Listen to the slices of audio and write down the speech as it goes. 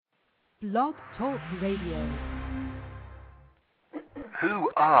Blog Talk Radio. Who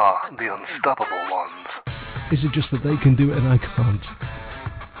are the unstoppable ones? Is it just that they can do it and I can't?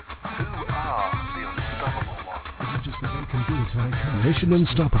 Who are the unstoppable ones? Is it just that they can do it and I can't? Mission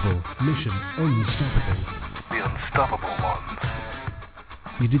Unstoppable. Mission Unstoppable. The unstoppable ones.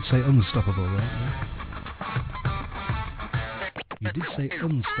 You did say unstoppable, right? You did say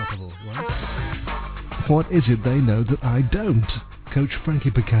unstoppable, right? What is it they know that I don't? Coach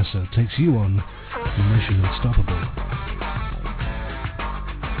Frankie Picasso takes you on Mission Unstoppable.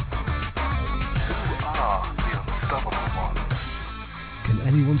 Who are the unstoppable ones? Can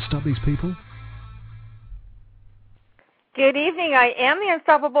anyone stop these people? Good evening. I am the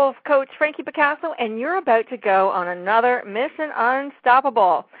Unstoppable Coach Frankie Picasso, and you're about to go on another Mission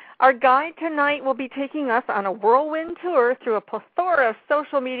Unstoppable. Our guide tonight will be taking us on a whirlwind tour through a plethora of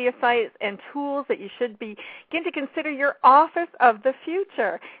social media sites and tools that you should begin to consider your office of the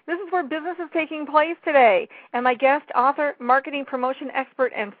future. This is where business is taking place today, and my guest, author, marketing promotion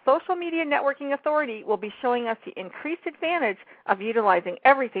expert, and social media networking authority will be showing us the increased advantage of utilizing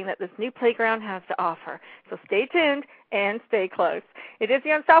everything that this new playground has to offer. So stay tuned and stay close. It is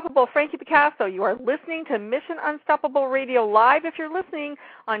the Unstoppable Frankie Picasso. You are listening to Mission Unstoppable Radio Live if you're listening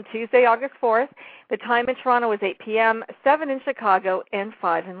on Tuesday, August 4th. The time in Toronto is 8 p.m., 7 in Chicago, and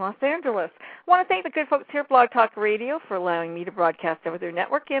 5 in Los Angeles. I want to thank the good folks here at Blog Talk Radio for allowing me to broadcast over their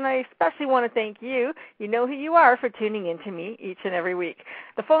network, and I especially want to thank you. You know who you are for tuning in to me each and every week.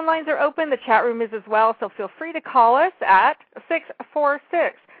 The phone lines are open. The chat room is as well, so feel free to call us at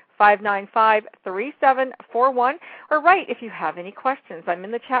 646-595-3741, or write if you have any questions. I'm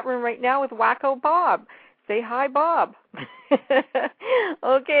in the chat room right now with Wacko Bob. Say hi, Bob.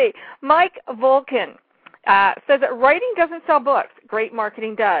 Okay, Mike Volkin says that writing doesn't sell books. Great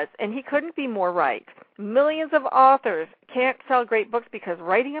marketing does, and he couldn't be more right. Millions of authors can't sell great books because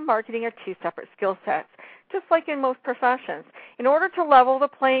writing and marketing are two separate skill sets, just like in most professions. In order to level the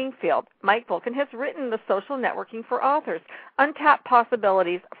playing field, Mike Volkin has written The Social Networking for Authors, Untapped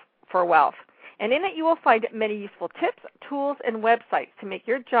Possibilities for Wealth. And in it you will find many useful tips, tools, and websites to make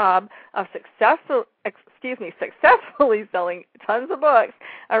your job of successfully selling tons of books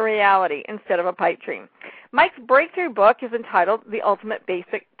a reality instead of a pipe dream. Mike's breakthrough book is entitled The Ultimate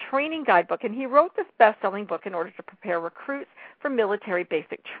Basic Training Guidebook, and he wrote this best-selling book in order to prepare recruits for military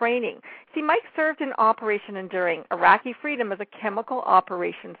basic training. See, Mike served in Operation Enduring Iraqi Freedom as a chemical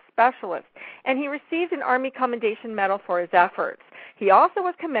operations specialist, and he received an Army Commendation Medal for his efforts. He also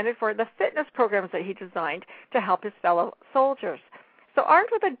was commended for the fitness programs that he designed to help his fellow soldiers. So armed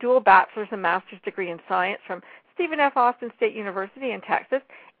with a dual bachelor's and master's degree in science from Stephen F. Austin State University in Texas,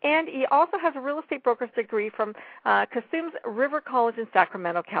 and he also has a real estate broker's degree from Cosumnes River College in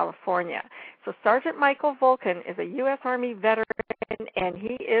Sacramento, California. So Sergeant Michael Volkin is a U.S. Army veteran, and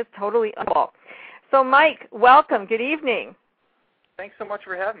he is totally unbelievable. So Mike, welcome. Good evening. Thanks so much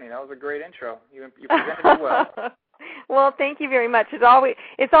for having me. That was a great intro. You presented me well. Well, thank you very much. It's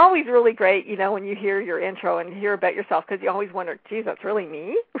always really great, when you hear your intro and hear about yourself, because you always wonder, geez, that's really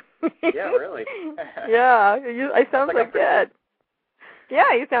me? Yeah, really. Yeah, I sound like good.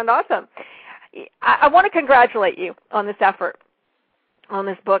 Yeah, you sound awesome. I want to congratulate you on this effort, on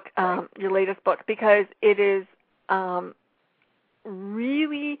this book, your latest book, because it is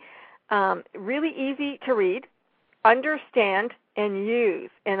really easy to read, understand, and use.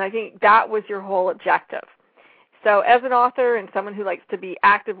 And I think that was your whole objective. So as an author and someone who likes to be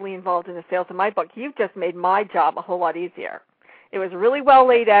actively involved in the sales of my book, you've just made my job a whole lot easier. It was really well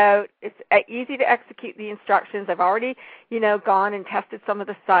laid out. It's easy to execute the instructions. I've already, gone and tested some of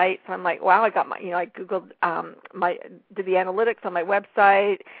the sites. I'm like, wow, I got my, I Googled, did the analytics on my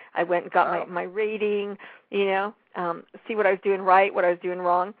website. I went and got my rating, see what I was doing right, what I was doing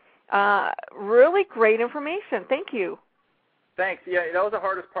wrong. Really great information. Thank you. Thanks. Yeah, that was the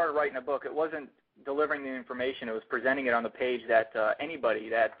hardest part of writing a book. It wasn't delivering the information. It was presenting it on the page that anybody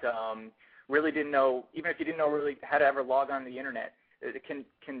that really didn't know, even if you didn't know really how to ever log on to the internet, it can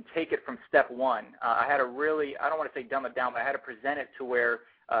take it from step one. I had to really, I don't want to say dumb it down, but I had to present it to where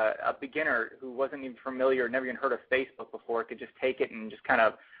a beginner who wasn't even familiar, never even heard of Facebook before, could just take it and just kind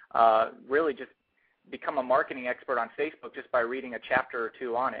of really just become a marketing expert on Facebook just by reading a chapter or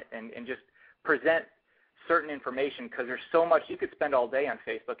two on it and just present certain information, because there's so much. You could spend all day on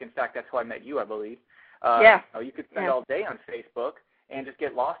Facebook. In fact, that's how I met you, I believe. Yeah. You could spend all day on Facebook and just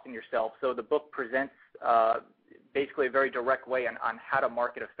get lost in yourself. So the book presents basically a very direct way on how to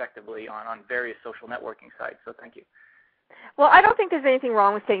market effectively on various social networking sites. So thank you. Well, I don't think there's anything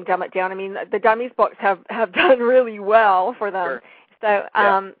wrong with saying dumb it down. I mean, the Dummies books have done really well for them. Sure. So,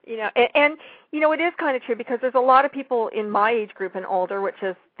 and It is kind of true because there's a lot of people in my age group and older, which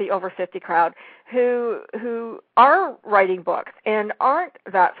is the over 50 crowd, who are writing books and aren't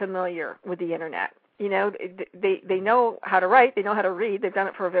that familiar with the internet. They know how to write, they know how to read, they've done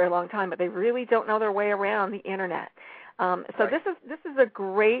it for a very long time, but they really don't know their way around the internet. So right. This is a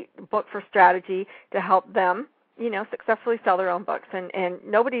great book for strategy to help them, successfully sell their own books. And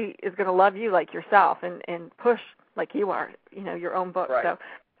nobody is going to love you like yourself and push like you are, your own book. Right. So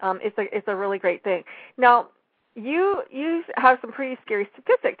it's a really great thing. Now, you have some pretty scary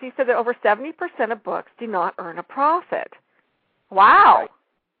statistics. You said that over 70% of books do not earn a profit. Wow. Right.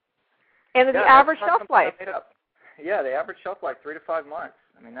 And the average shelf life. Yeah, the average shelf life 3 to 5 months.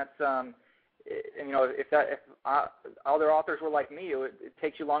 I mean, that's if other authors were like me, it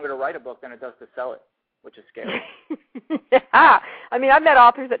takes you longer to write a book than it does to sell it, which is scary. Yeah, I mean, I've met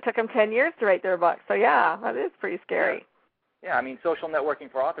authors that took them 10 years to write their book. So yeah, that is pretty scary. Yeah, I mean, Social Networking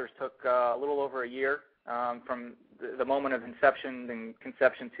for Authors took a little over a year from the moment of inception and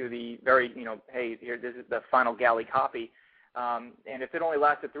conception to the very, hey, here, this is the final galley copy. And if it only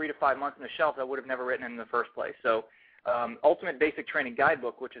lasted 3 to 5 months on the shelf, I would have never written it in the first place. So Ultimate Basic Training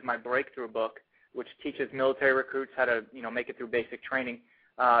Guidebook, which is my breakthrough book, which teaches military recruits how to make it through basic training,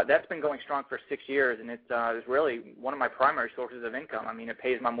 that's been going strong for 6 years, and it's really one of my primary sources of income. I mean, it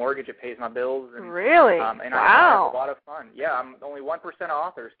pays my mortgage, it pays my bills. And, really? And wow. I have a lot of fun. Yeah, only 1% of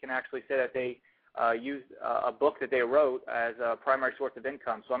authors can actually say that they use a book that they wrote as a primary source of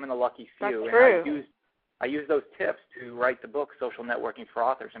income, so I'm in the lucky few. That's true. And I use those tips to write the book, Social Networking for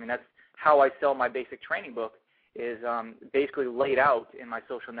Authors. I mean, that's how I sell my basic training book, is basically laid out in my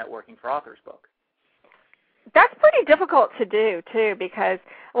Social Networking for Authors book. That's pretty difficult to do, too, because,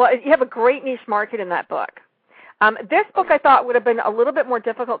 you have a great niche market in that book. This book, I thought, would have been a little bit more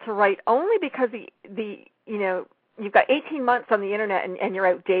difficult to write only because you've got 18 months on the internet and you're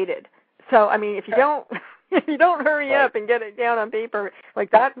outdated. So, I mean, if you don't hurry up and get it down on paper, like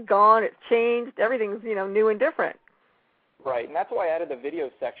that's gone, it's changed, everything's, new and different. Right, and that's why I added the video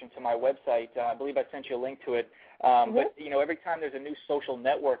section to my website. I believe I sent you a link to it. But, every time there's a new social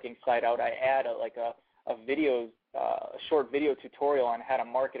networking site out, I add a short video tutorial on how to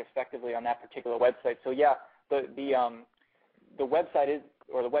market effectively on that particular website. So, yeah, the website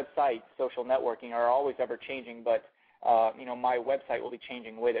the websites, social networking, are always ever changing, but, my website will be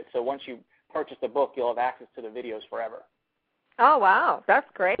changing with it. So once you purchase the book, you'll have access to the videos forever. Oh, wow. That's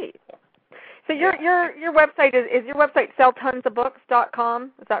great. So your website is your website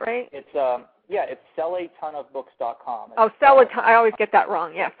selltonsofbooks.com, is that right? It's sellatonofbooks.com. Oh, I always get that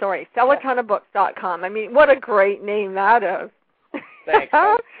wrong. Yeah, sorry. Sellatonofbooks.com. I mean, what a great name that is. Thanks.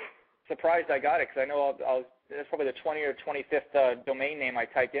 I'm surprised I got it because I know that's probably the 20th or 25th domain name I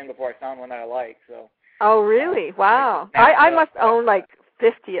typed in before I found one that I like. So. Oh, really? Wow. I must own like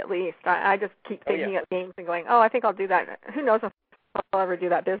 50 at least. I just keep thinking of names and going, I think I'll do that. Who knows if I'll ever do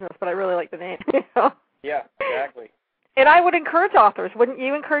that business, but I really like the name. Yeah, exactly. And I would encourage authors. Wouldn't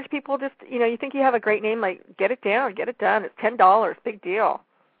you encourage people just, you think you have a great name, like get it down, get it done. It's $10, big deal.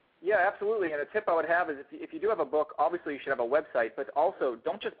 Yeah, absolutely. And a tip I would have is if you do have a book, obviously you should have a website, but also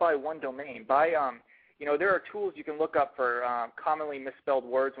don't just buy one domain. Buy, there are tools you can look up for commonly misspelled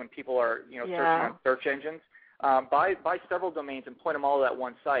words when people are, searching on search engines. Buy several domains and point them all to that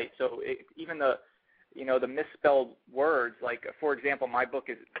one site. So even the misspelled words, like, for example, one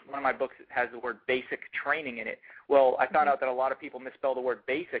of my books has the word basic training in it. Well, I found out that a lot of people misspell the word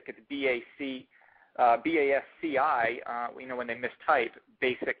basic. It's B-A-S-C-I, when they mistype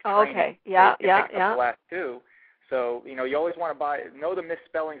basic training. Okay, yeah. The last two. So, you always want to know the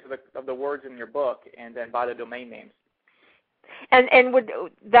misspellings of the words in your book and then buy the domain names. And would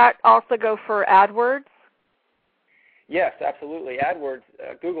that also go for AdWords? Yes, absolutely. AdWords,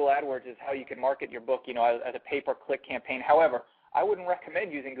 Google AdWords is how you can market your book, as a pay-per-click campaign. However, I wouldn't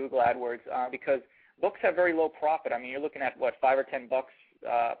recommend using Google AdWords because books have very low profit. I mean, you're looking at, $5 or $10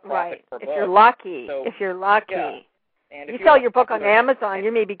 profit per book. If you're lucky. Yeah. And if you sell your book on Amazon,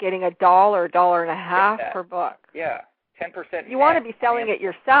 you may be getting $1, $1.50 per book. Yeah, 10%. You want to be selling it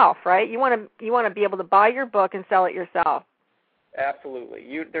yourself, right? You want to be able to buy your book and sell it yourself.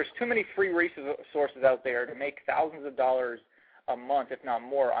 Absolutely. There's too many free resources out there to make thousands of dollars a month, if not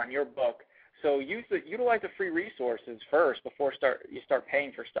more, on your book. So utilize the free resources first before you start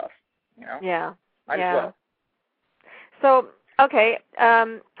paying for stuff. Yeah. Might as well. So, okay,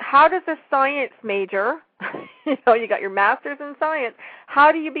 how does a science major, you got your master's in science,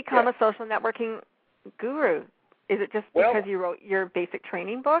 how do you become a social networking guru? Is it just because you wrote your basic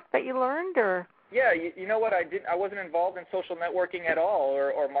training book that you learned, or? Yeah, you know what? I wasn't involved in social networking at all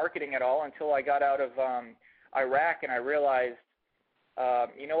or marketing at all until I got out of Iraq, and I realized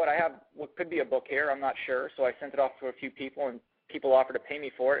you know what, I have what could be a book here. I'm not sure. So I sent it off to a few people, and people offered to pay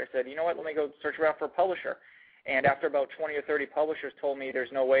me for it. I said, you know what, let me go search around for a publisher. And after about 20 or 30 publishers told me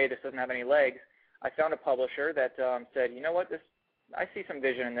there's no way, this doesn't have any legs, I found a publisher that said, you know what, I see some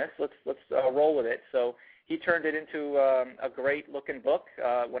vision in this. Let's roll with it. So he turned it into a great-looking book.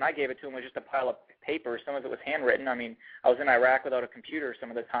 When I gave it to him, it was just a pile of paper. Some of it was handwritten. I mean, I was in Iraq without a computer some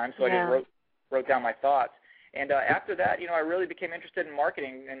of the time, so I just wrote down my thoughts. And after that, I really became interested in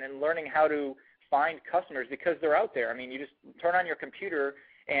marketing and learning how to find customers because they're out there. I mean, you just turn on your computer,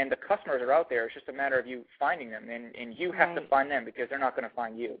 and the customers are out there. It's just a matter of you finding them, and you have to find them because they're not going to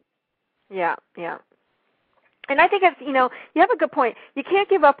find you. Yeah. And I think it's, you have a good point. You can't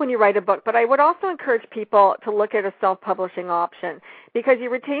give up when you write a book, but I would also encourage people to look at a self-publishing option because you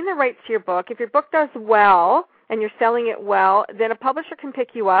retain the rights to your book. If your book does well and you're selling it well, then a publisher can pick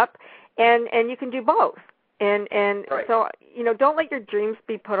you up, and you can do both. And so, don't let your dreams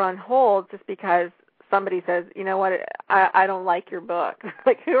be put on hold just because somebody says, you know what, I don't like your book.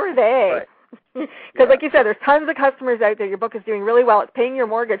 Like, who are they? Because like you said, there's tons of customers out there. Your book is doing really well. It's paying your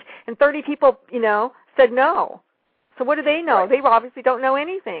mortgage. And 30 people, said no. So what do they know? They obviously don't know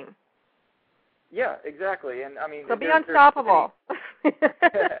anything. Yeah, exactly. And I mean, so be unstoppable.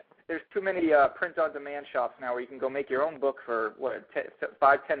 There's too many print-on-demand shops now where you can go make your own book for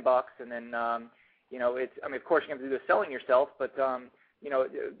 $5-10, and then it's. I mean, of course, you have to do the selling yourself, but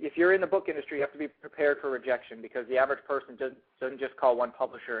if you're in the book industry, you have to be prepared for rejection because the average person doesn't just call one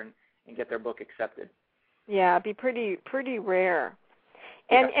publisher and get their book accepted. Yeah, it'd be pretty rare.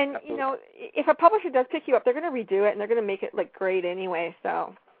 And if a publisher does pick you up, they're going to redo it and they're going to make it look great anyway.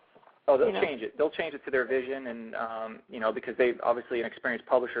 So. Oh, they'll change it. They'll change it to their vision, and because they obviously an experienced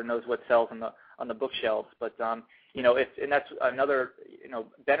publisher knows what sells on the bookshelves. But and that's another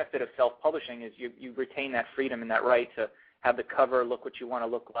benefit of self-publishing is you retain that freedom and that right to have the cover look what you want to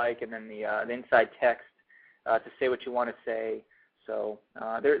look like, and then the inside text to say what you want to say. So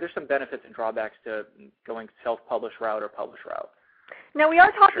there's some benefits and drawbacks to going self-publish route or publish route. Now, we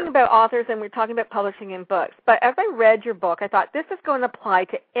are talking about authors and we're talking about publishing in books, but as I read your book, I thought this is going to apply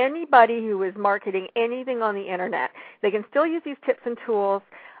to anybody who is marketing anything on the Internet. They can still use these tips and tools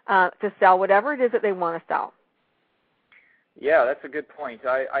to sell whatever it is that they want to sell. Yeah, that's a good point.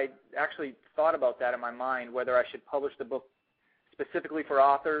 I actually thought about that in my mind, whether I should publish the book specifically for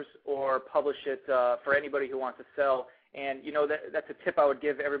authors or publish it for anybody who wants to sell. And, that's a tip I would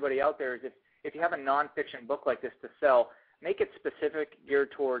give everybody out there is if you have a nonfiction book like this to sell, make it specific, geared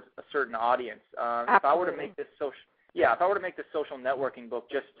towards a certain audience. If I were to make this social networking book,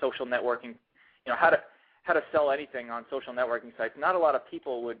 just social networking, how to sell anything on social networking sites, not a lot of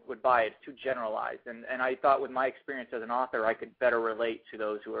people would buy it. It's too generalized. And I thought with my experience as an author, I could better relate to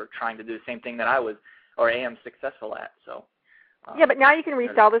those who are trying to do the same thing that I was or am successful at. So. Yeah, but now you can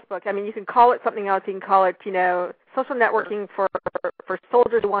resell this book. I mean, you can call it something else. You can call it, social networking for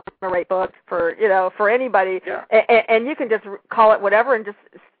soldiers who want to write books, for anybody. Yeah. And you can just call it whatever and just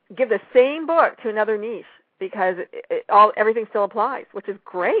give the same book to another niche because everything still applies, which is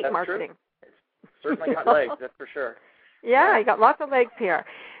great marketing. True. It's certainly got legs, that's for sure. Yeah, you got lots of legs here.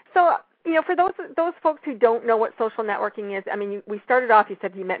 So, for those folks who don't know what social networking is, I mean, we started off, you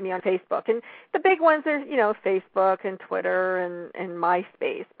said you met me on Facebook. And the big ones are, Facebook and Twitter and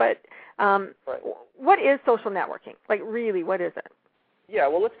MySpace. But what is social networking? Like, really, what is it? Yeah,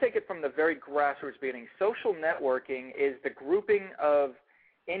 well, let's take it from the very grassroots beginning. Social networking is the grouping of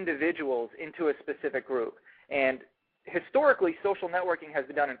individuals into a specific group. And historically, social networking has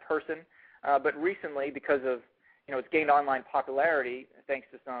been done in person. But recently, because of, it's gained online popularity, thanks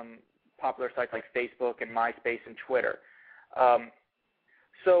to some popular sites like Facebook and MySpace and Twitter.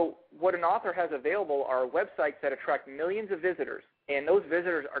 So what an author has available are websites that attract millions of visitors, and those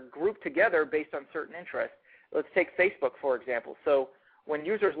visitors are grouped together based on certain interests. Let's take Facebook, for example. So when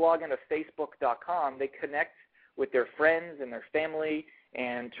users log into Facebook.com, they connect with their friends and their family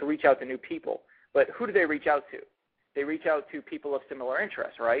and to reach out to new people. But who do they reach out to? They reach out to people of similar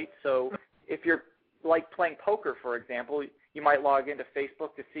interests, right? So if you're like playing poker, for example, you might log into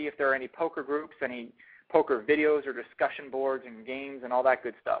Facebook to see if there are any poker groups, any poker videos or discussion boards and games and all that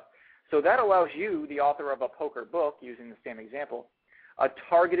good stuff. So that allows you, the author of a poker book, using the same example, a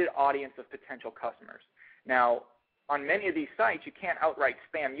targeted audience of potential customers. Now, on many of these sites, you can't outright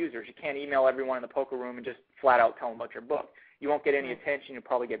spam users. You can't email everyone in the poker room and just flat out tell them about your book. You won't get any attention. You'll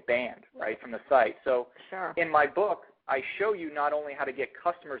probably get banned, right, from the site. So in my book, I show you not only how to get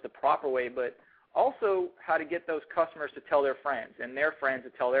customers the proper way, but also how to get those customers to tell their friends and their friends to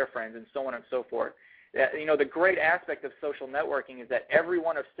tell their friends and so on and so forth. The great aspect of social networking is that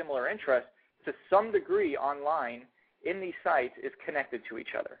everyone of similar interest to some degree online in these sites is connected to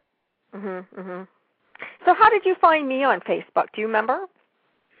each other. So how did you find me on Facebook? Do you remember?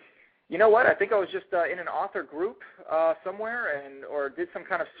 You know what? I think I was just in an author group somewhere, or did some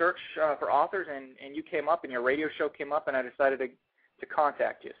kind of search for authors, and you came up, and your radio show came up, and I decided to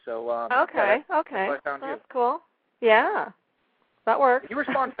contact you. So okay. That's how I found That's you. cool. Yeah, that works. You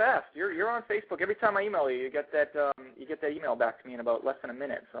respond fast. You're on Facebook. Every time I email you, you get that email back to me in about less than a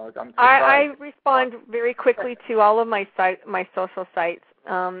minute. So I'm surprised. I respond very quickly to all of my social sites.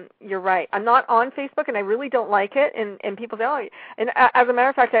 You're right. I'm not on Facebook, and I really don't like it. And people say, oh, and as a matter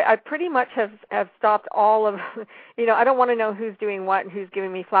of fact, I pretty much have stopped all of, I don't want to know who's doing what and who's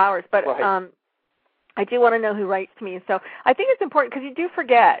giving me flowers, but right. I do want to know who writes to me. So I think it's important because you do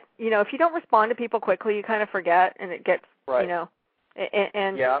forget. If you don't respond to people quickly, you kind of forget, and it gets, right.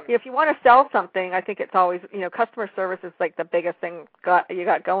 And yeah. If you want to sell something, I think it's always, customer service is like the biggest thing you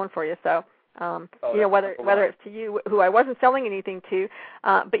got going for you. So. Whether it's to you, who I wasn't selling anything to,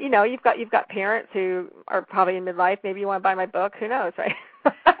 but you've got parents who are probably in midlife. Maybe you want to buy my book. Who knows, right?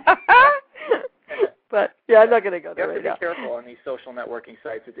 But yeah, I'm not going to go there. You have to be careful on these social networking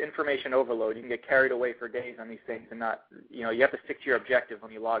sites. It's information overload. You can get carried away for days on these things, and not, you have to stick to your objective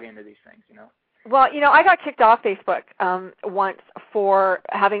when you log into these things. Well, I got kicked off Facebook once for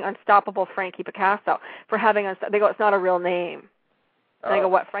having Unstoppable Frankie Picasso. They go, it's not a real name. And I go,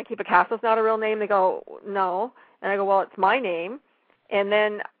 what, Frankie Picasso's not a real name? They go, no. And I go, well, it's my name. And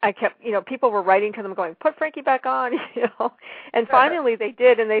then I kept, people were writing to them going, put Frankie back on, And finally they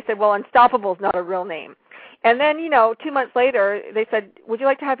did, and they said, well, Unstoppable's not a real name. And then, 2 months later, they said, would you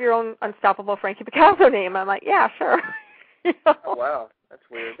like to have your own Unstoppable Frankie Picasso name? I'm like, yeah, sure. Oh, wow. That's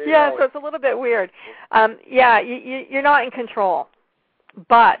weird. So it's a little bit weird. You're not in control.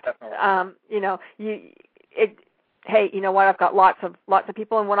 But, hey, you know what? I've got lots of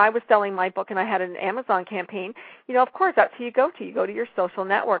people, and when I was selling my book and I had an Amazon campaign, of course that's who you go to. You go to your social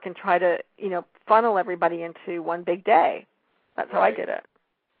network and try to, funnel everybody into one big day. That's how I did it.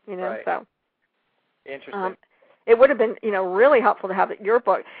 Right. So interesting. It would have been, really helpful to have your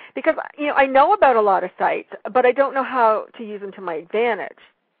book because, I know about a lot of sites, but I don't know how to use them to my advantage.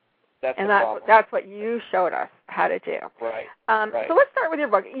 That's what you showed us how to do. Right. So let's start with your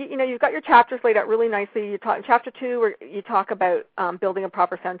book. You've got your chapters laid out really nicely. You talk in chapter 2 where you talk about building a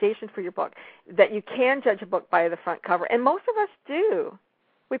proper foundation for your book, that you can judge a book by the front cover, and most of us do.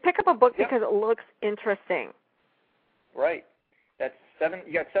 We pick up a book because it looks interesting. Right.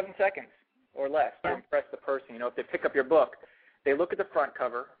 You got 7 seconds or less to impress the person. If they pick up your book, they look at the front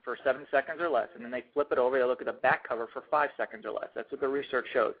cover for 7 seconds or less, and then they flip it over. They look at the back cover for 5 seconds or less. That's what the research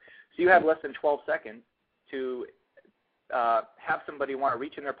shows. So you have less than 12 seconds to have somebody want to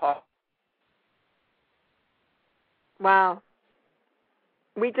reach in their pocket. Wow.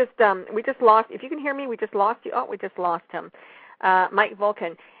 We just lost. If you can hear me, we just lost you. Oh, we just lost him. Mike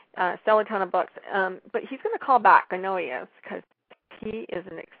Vulcan, sell a ton of books, but he's going to call back. I know he is because he is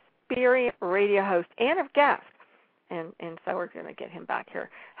an experienced radio host and a guest. And so we're going to get him back here.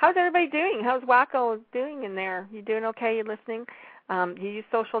 How's everybody doing? How's Wacko doing in there? You doing okay? You listening? You use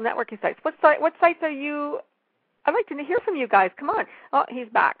social networking sites. What sites are you? I'd like to hear from you guys. Come on. Oh, he's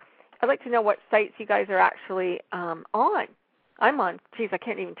back. I'd like to know what sites you guys are actually on. I'm on. Geez, I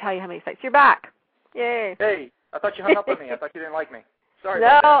can't even tell you how many sites. You're back. Yay. Hey, I thought you hung up on me. I thought you didn't like me. Sorry.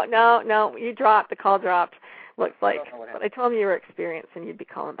 No. You dropped. The call dropped. Looks like. But I told him you were experienced and you'd be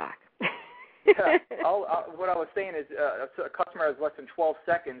calling back. Yeah, what I was saying is a customer has less than 12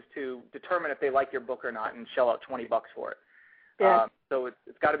 seconds to determine if they like your book or not and shell out $20 for it. Yeah. So it's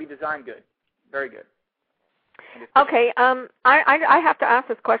got to be designed good. Very good. Okay. I have to ask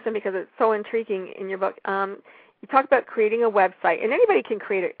this question because it's so intriguing in your book. You talk about creating a website, and anybody can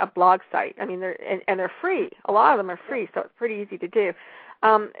create a blog site. I mean, they're free. A lot of them are free, so it's pretty easy to do.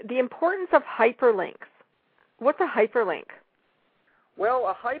 The importance of hyperlinks. What's a hyperlink? Well,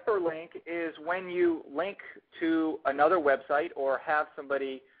 a hyperlink is when you link to another website or have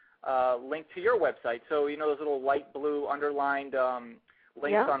somebody link to your website. So, those little light blue underlined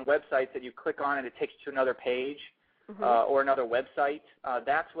links on websites that you click on and it takes you to another page or another website.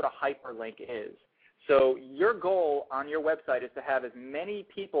 That's what a hyperlink is. So your goal on your website is to have as many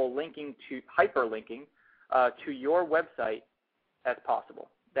people hyperlinking to your website as possible.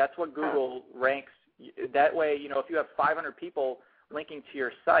 That's what Google ranks. That way, if you have 500 people linking to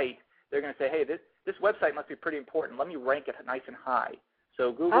your site, they're going to say, hey, this website must be pretty important. Let me rank it nice and high.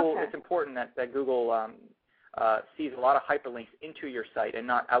 So Google, it's important that Google sees a lot of hyperlinks into your site and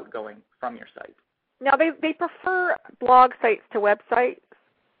not outgoing from your site. Now, they prefer blog sites to websites?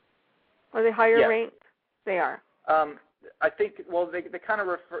 Are they higher ranked? They are. I think, they kind of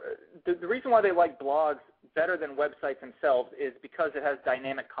refer – the reason why they like blogs better than websites themselves is because it has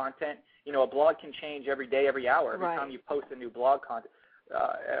dynamic content. You know, a blog can change every day, every hour, every time you post a new blog post.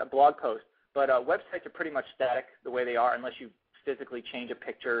 But websites are pretty much static the way they are unless you physically change a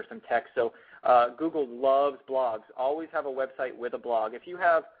picture or some text. So Google loves blogs. Always have a website with a blog. If you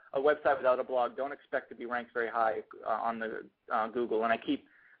have a website without a blog, don't expect to be ranked very high on the Google. And I keep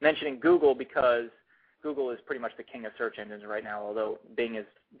mentioning Google because Google is pretty much the king of search engines right now, although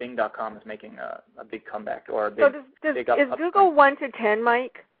Bing.com is making a big comeback. Or a big, so is Google 1 to 10,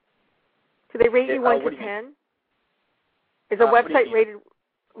 Mike? Do they rate you 1 to 10? Is a website rated?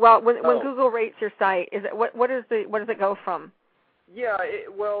 Well, when Google rates your site, is it what does it go from? Yeah,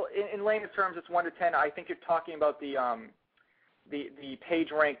 in layman's terms, it's 1 to 10. I think you're talking about the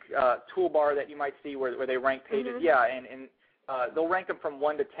PageRank toolbar that you might see where they rank pages. Mm-hmm. Yeah, and they'll rank them from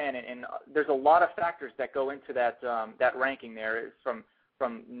 1 to 10, and there's a lot of factors that go into that ranking there. It's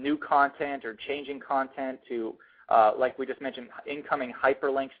from new content or changing content to, like we just mentioned, incoming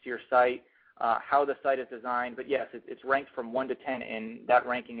hyperlinks to your site, how the site is designed. But yes, it's ranked from 1 to 10, and that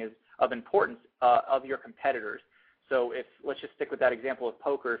ranking is of importance of your competitors. So let's just stick with that example of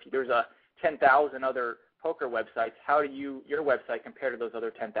poker. If there's 10,000 other poker websites, how do your website compare to those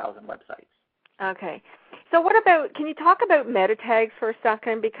other 10,000 websites? Okay. So can you talk about meta tags for a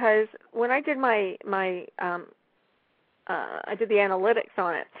second? Because when I did I did the analytics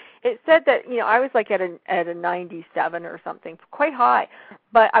on it, it said that, I was like at a 97 or something, quite high,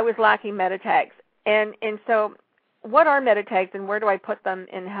 but I was lacking meta tags. And so what are meta tags and where do I put them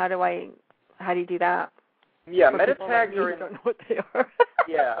and how do you do that? Yeah, meta tags are don't know what they are.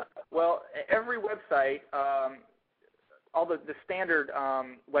 Yeah. Well, every website, all the standard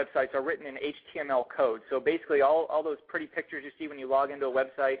websites are written in HTML code. So basically all those pretty pictures you see when you log into a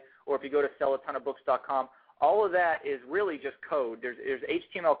website or if you go to sellatonofbooks.com, all of that is really just code. There's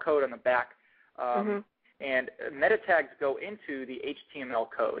HTML code on the back, and meta tags go into the HTML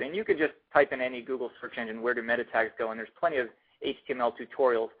code. And you could just type in any Google search engine, where do meta tags go, and there's plenty of HTML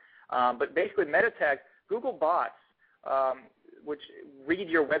tutorials. But basically meta tags, Google bots, which read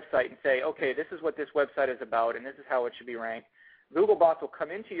your website and say, okay, this is what this website is about, and this is how it should be ranked. Google bots will come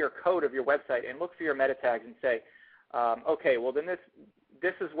into your code of your website and look for your meta tags and say, okay, well then this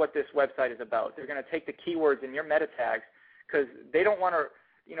is what this website is about. They're going to take the keywords in your meta tags because they don't want to,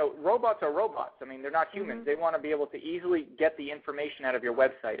 robots are robots. I mean, they're not humans. They want to be able to easily get the information out of your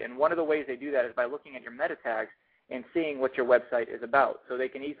website. And one of the ways they do that is by looking at your meta tags and seeing what your website is about. So they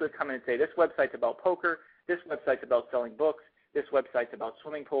can easily come in and say, this website's about poker, this website's about selling books, this website's about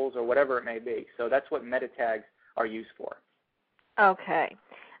swimming pools, or whatever it may be. So that's what meta tags are used for. Okay.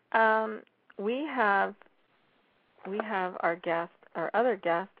 We have our other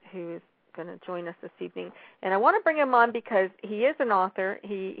guest who is going to join us this evening, and I want to bring him on because he is an author.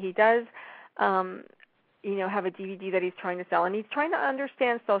 He does have a DVD that he's trying to sell, and he's trying to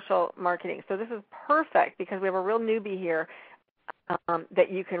understand social marketing. So this is perfect because we have a real newbie here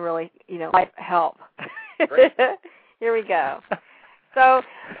that you can really help. Here we go. So,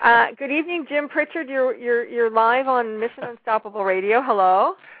 good evening, Jim Pritchard. You're live on Mission Unstoppable Radio.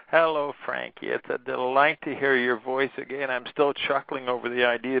 Hello. Hello, Frankie. It's a delight to hear your voice again. I'm still chuckling over the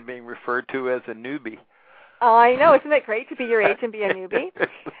idea of being referred to as a newbie. I know. Isn't it great to be your age and be a newbie?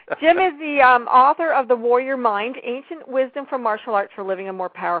 Jim is the author of The Warrior Mind, Ancient Wisdom from Martial Arts for Living a More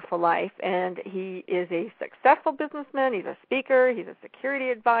Powerful Life. And he is a successful businessman. He's a speaker. He's a security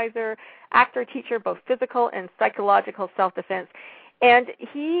advisor, actor, teacher, both physical and psychological self-defense. And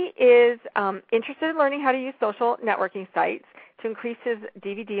he is interested in learning how to use social networking sites to increase his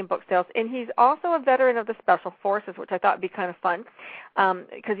DVD and book sales. And he's also a veteran of the Special Forces, which I thought would be kind of fun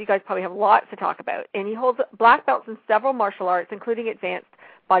because you guys probably have lots to talk about. And he holds black belts in several martial arts, including advanced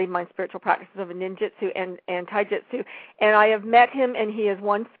body, mind, spiritual practices of ninjutsu and taijutsu. And I have met him, and he is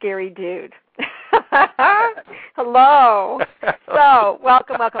one scary dude. Hello. So,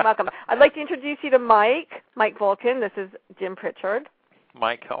 welcome. I'd like to introduce you to Mike Volkin. This is Jim Pritchard.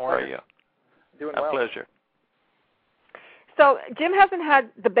 Mike, how are you? Doing well. A pleasure. So Jim hasn't had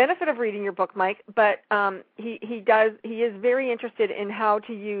the benefit of reading your book, Mike, but he is very interested in how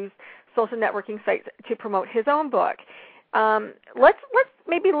to use social networking sites to promote his own book. Let's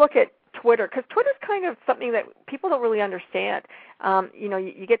maybe look at Twitter, because Twitter's kind of something that people don't really understand.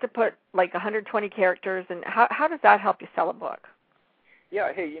 You get to put like 120 characters, and how does that help you sell a book?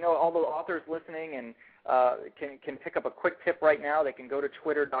 Yeah, hey, all the authors listening and can pick up a quick tip right now. They can go to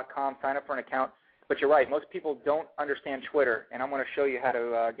twitter.com, sign up for an account. But you're right, most people don't understand Twitter, and I'm going to show you how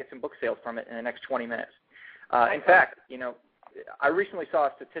to get some book sales from it in the next 20 minutes. In fact, I recently saw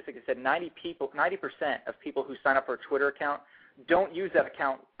a statistic that said 90% of people who sign up for a Twitter account don't use that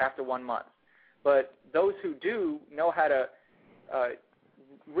account after 1 month. but those who do know how to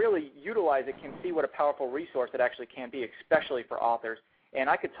really utilize it can see what a powerful resource it actually can be, especially for authors. And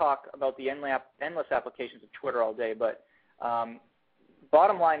I could talk about the endless applications of Twitter all day, but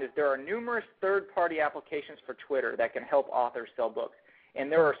bottom line is there are numerous third-party applications for Twitter that can help authors sell books.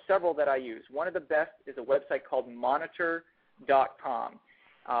 And there are several that I use. One of the best is a website called Monitter.com.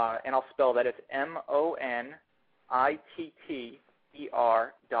 And I'll spell that. It's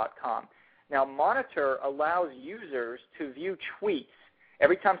MONITTER.com. Now, Monitor allows users to view tweets.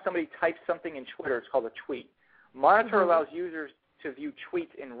 Every time somebody types something in Twitter, it's called a tweet. Monitor allows users to view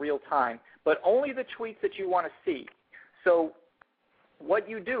tweets in real time, but only the tweets that you want to see. So what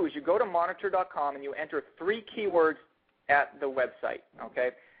you do is you go to Monitor.com and you enter 3 keywords at the website,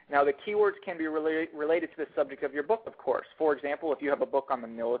 okay? Now, the keywords can be related to the subject of your book, of course. For example, if you have a book on the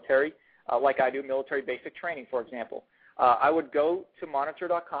military, like I do, military basic training, for example, I would go to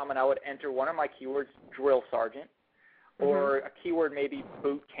Monitor.com and I would enter one of my keywords, drill sergeant, or a keyword maybe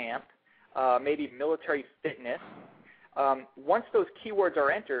boot camp, maybe military fitness. Once those keywords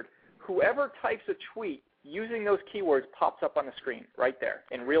are entered, whoever types a tweet using those keywords pops up on the screen right there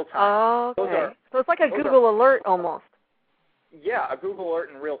in real time. Okay. So it's like a Google alert almost. Yeah, a Google alert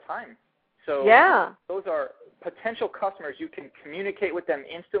in real time. So those are potential customers. You can communicate with them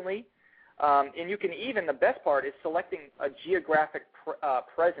instantly. And you can even, the best part is selecting a geographic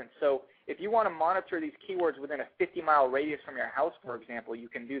presence. So if you want to monitor these keywords within a 50-mile radius from your house, for example, you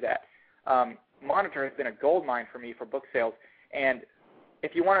can do that. Monitor has been a gold mine for me for book sales. And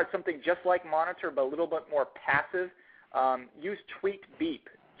if you wanted something just like Monitor but a little bit more passive, use TweetBeep,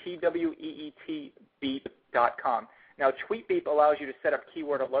 TweetBeep, beep.com. Now, TweetBeep allows you to set up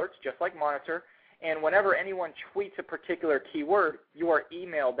keyword alerts just like Monitor, and whenever anyone tweets a particular keyword, you are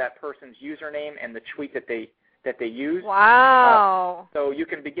emailed that person's username and the tweet that they use. Wow. So you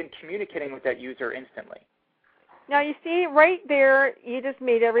can begin communicating with that user instantly. Now, you see, right there, you just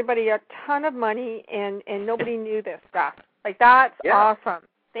made everybody a ton of money, and nobody knew this stuff. Like, that's awesome.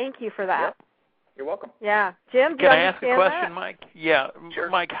 Thank you for that. Yep. You're welcome. Yeah. Jim, do you Can I ask a question, that? Mike? Yeah. Sure.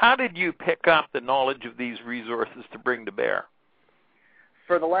 Mike, how did you pick up the knowledge of these resources to bring to bear?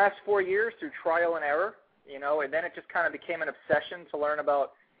 For the last 4 years, through trial and error, and then it just kind of became an obsession to learn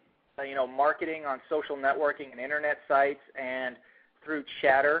about, marketing on social networking and internet sites and through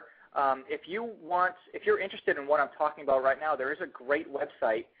Chatter. If you're interested in what I'm talking about right now, there is a great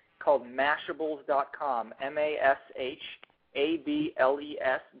website called Mashables.com,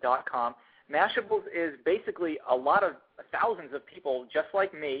 Mashables.com. Mashables is basically a lot of thousands of people just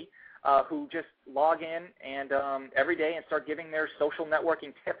like me who just log in and every day and start giving their social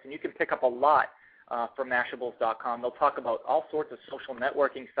networking tips, and you can pick up a lot from Mashables.com. They'll talk about all sorts of social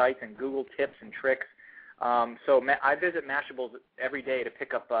networking sites and Google tips and tricks. So I visit Mashables every day to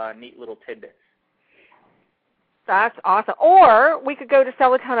pick up neat little tidbits. That's awesome. Or we could go to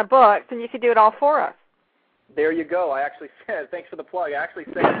Sell a Ton of Books, and you could do it all for us. There you go. I actually said, thanks for the plug. I actually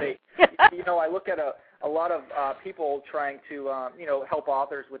said I look at a lot of people trying to, help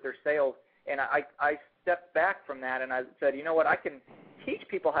authors with their sales, and I stepped back from that and I said, you know what, I can teach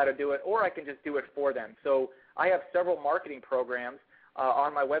people how to do it, or I can just do it for them. So I have several marketing programs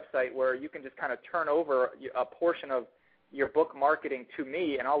on my website where you can just kind of turn over a portion of your book marketing to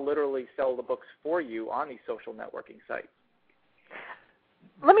me, and I'll literally sell the books for you on these social networking sites.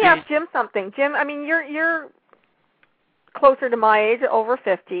 Let me ask Jim something. Jim, I mean, you're closer to my age, over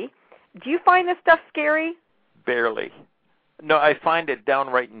 50. Do you find this stuff scary? Barely. No, I find it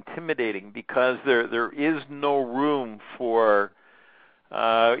downright intimidating because there is no room for,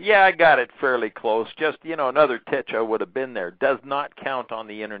 I got it fairly close. Just, another titch, I would have been there. Does not count on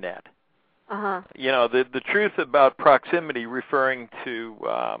the Internet. Uh-huh. The truth about proximity referring to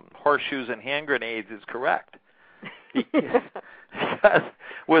horseshoes and hand grenades is correct. Because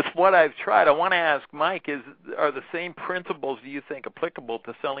with what I've tried, I want to ask Mike, are the same principles, do you think, applicable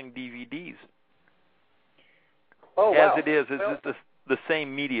to selling DVDs? Oh, wow. As it is it the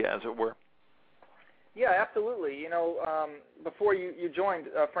same media, as it were? Yeah, absolutely. Before you joined,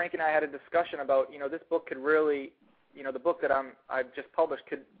 Frank and I had a discussion about, this book could really, the book that I've just published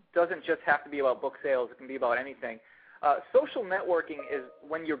doesn't just have to be about book sales. It can be about anything. Social networking is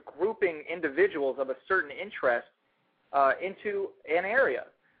when you're grouping individuals of a certain interest into an area.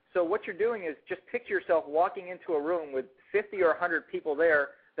 So what you're doing is just picture yourself walking into a room with 50 or 100 people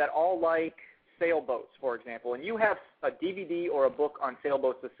there that all like sailboats, for example, and you have a DVD or a book on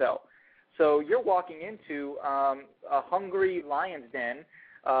sailboats to sell. So you're walking into a hungry lion's den,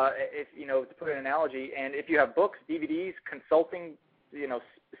 if to put an analogy, and if you have books, DVDs, consulting,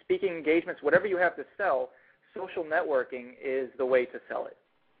 speaking engagements, whatever you have to sell, social networking is the way to sell it.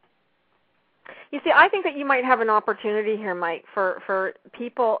 You see, I think that you might have an opportunity here, Mike, for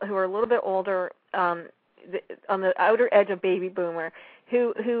people who are a little bit older, on the outer edge of baby boomer,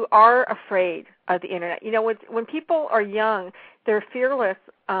 who are afraid of the internet. You know, when people are young, they're fearless.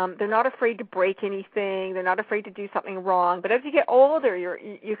 They're not afraid to break anything. They're not afraid to do something wrong. But as you get older,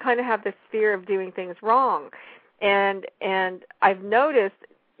 you kind of have this fear of doing things wrong. And I've noticed,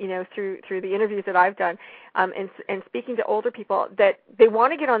 you know, through the interviews that I've done, and speaking to older people, that they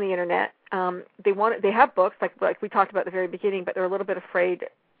want to get on the internet. They have books like we talked about at the very beginning, but they're a little bit afraid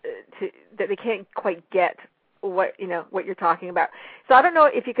that they can't quite get what you're talking about. So I don't know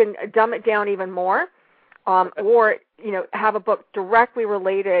if you can dumb it down even more, or have a book directly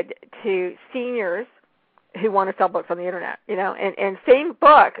related to seniors who want to sell books on the internet. And same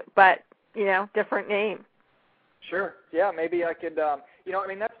book, but different name. Sure. Yeah, maybe I could.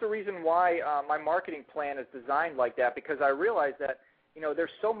 That's the reason why my marketing plan is designed like that, because I realize that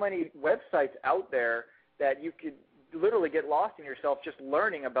there's so many websites out there that you could literally get lost in yourself just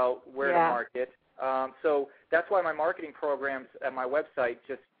learning about where to market. So that's why my marketing programs at my website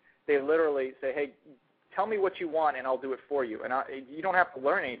they literally say, hey, tell me what you want and I'll do it for you. And you don't have to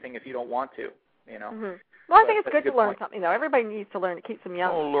learn anything if you don't want to. Mm-hmm. Well, I think it's good to learn something, though. Everybody needs to learn. It keeps them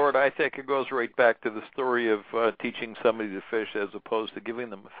young. Oh, Lord, I think it goes right back to the story of teaching somebody to fish as opposed to giving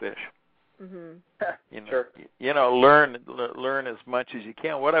them a fish. Mm-hmm. Sure. Learn as much as you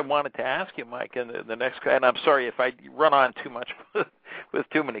can. What I wanted to ask you, Mike, and the next, and I'm sorry if I run on too much with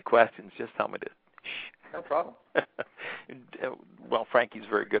too many questions. Just tell me to shh. No problem. Well, Frankie's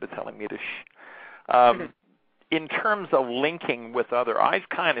very good at telling me to shh. In terms of linking with I've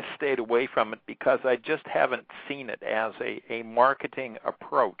kind of stayed away from it because I just haven't seen it as a marketing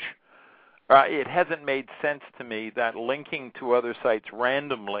approach. It hasn't made sense to me that linking to other sites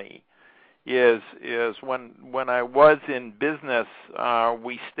randomly is when I was in business,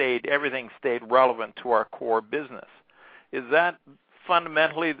 everything stayed relevant to our core business. Is that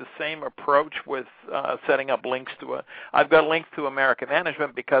fundamentally the same approach with setting up links I've got links to American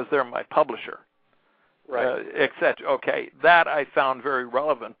Management because they're my publisher. Right. Etc. Okay, that I found very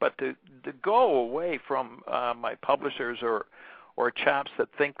relevant, but to go away from my publishers or chaps that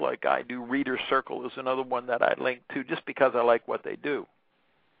think like I do, Reader Circle is another one that I link to just because I like what they do.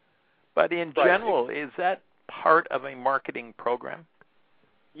 But in general, is that part of a marketing program?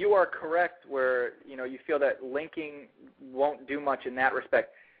 You are correct where you feel that linking won't do much in that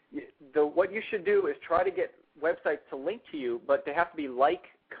respect. What you should do is try to get websites to link to you, but they have to be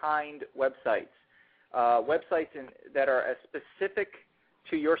like-kind websites. Websites that are as specific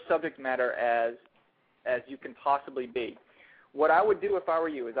to your subject matter as you can possibly be. What I would do if I were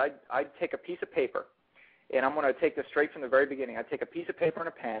you is I'd take a piece of paper, and I'm going to take this straight from the very beginning. I'd take a piece of paper and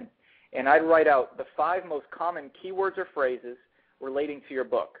a pen, and I'd write out the 5 most common keywords or phrases relating to your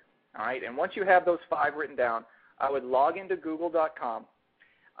book. All right, and once you have those 5 written down, I would log into Google.com.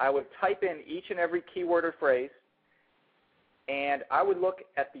 I would type in each and every keyword or phrase, and I would look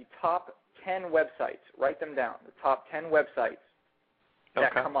at the top 10 websites, write them down, the top 10 websites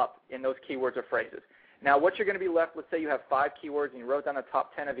that come up in those keywords or phrases. Now, what you're going to be left, let's say you have 5 keywords and you wrote down the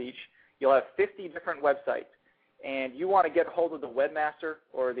top 10 of each, you'll have 50 different websites, and you want to get hold of the webmaster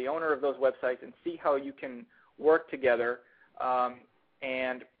or the owner of those websites and see how you can work together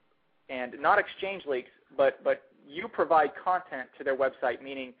and not exchange links, but you provide content to their website,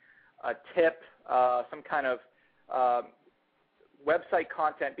 meaning a tip, some kind of website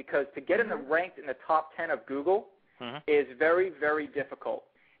content, because to get ranked in the top 10 of Google is very, very difficult.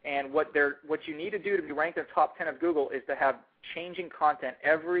 And what you need to do to be ranked in the top 10 of Google is to have changing content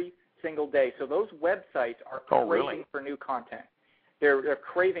every single day. So those websites are craving for new content. They're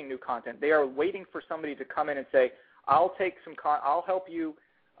craving new content. They are waiting for somebody to come in and say, I'll help you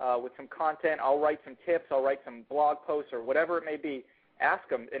with some content. I'll write some tips. I'll write some blog posts or whatever it may be. Ask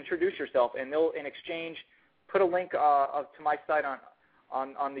them, introduce yourself, and they'll, in exchange, put a link to my site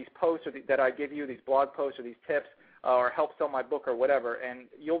on these posts that I give you, these blog posts or these tips, or help sell my book or whatever. And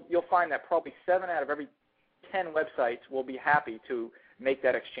you'll find that probably 7 out of every 10 websites will be happy to make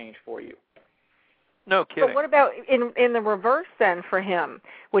that exchange for you. No kidding. So what about in the reverse then for him?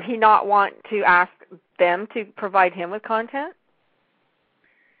 Would he not want to ask them to provide him with content?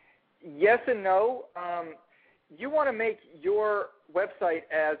 Yes and no. You want to make your website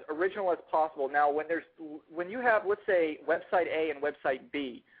as original as possible. Now, when you have, let's say, website A and website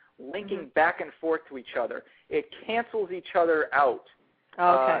B linking back and forth to each other, it cancels each other out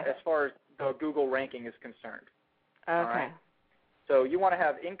as far as the Google ranking is concerned. Okay. All right? So you want to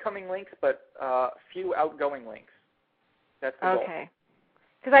have incoming links, but few outgoing links. That's the goal. Okay.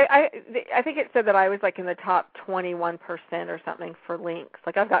 Because I think it said that I was like in the top 21% or something for links.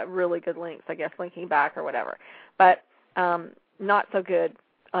 Like I've got really good links, I guess, linking back or whatever, but not so good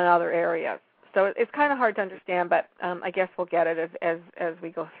on other areas. So it's kind of hard to understand, but I guess we'll get it as we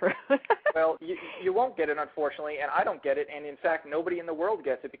go through. Well, you won't get it, unfortunately, and I don't get it, and in fact, nobody in the world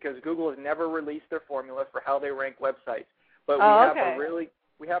gets it because Google has never released their formula for how they rank websites. But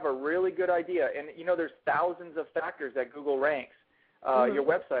we have a really good idea, and there's thousands of factors that Google ranks your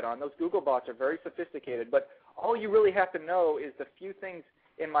website on. Those Google bots are very sophisticated, but all you really have to know is the few things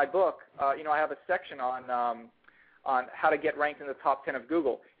in my book. I have a section on how to get ranked in the top 10 of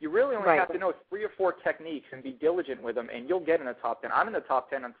Google. You really only have to know 3 or 4 techniques and be diligent with them, and you'll get in the top 10. I'm in the top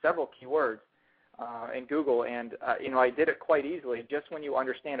 10 on several keywords in Google, and I did it quite easily just when you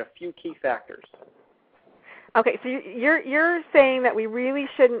understand a few key factors. Okay, so you're saying that we really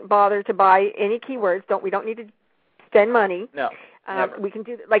shouldn't bother to buy any keywords. We don't need to spend money. No. We can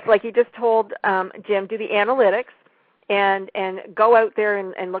do like you just told Jim, do the analytics and go out there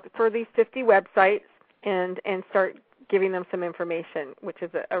and look for these 50 websites and start giving them some information, which is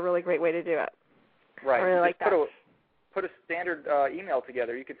a really great way to do it. Right. I really like that. Put a standard email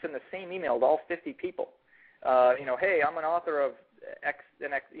together. You could send the same email to all 50 people. Hey, I'm an author of X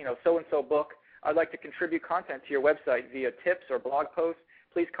and X, so-and-so book. I'd like to contribute content to your website via tips or blog posts.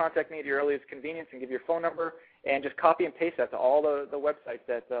 Please contact me at your earliest convenience and give your phone number, and just copy and paste that to all the websites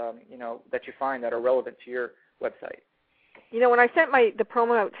that that you find that are relevant to your website. When I sent the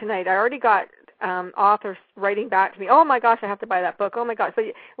promo out tonight, I already got authors writing back to me, oh my gosh, I have to buy that book. Oh my gosh. So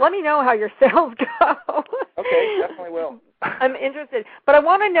let me know how your sales go. Okay, definitely will. I'm interested. But I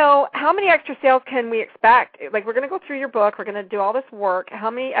want to know, how many extra sales can we expect? Like, we're going to go through your book. We're going to do all this work.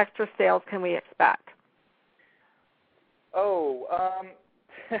 How many extra sales can we expect?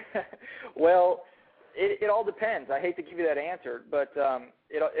 Well, it all depends. I hate to give you that answer, but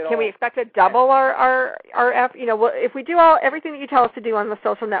can we expect to double our if we do everything that you tell us to do on the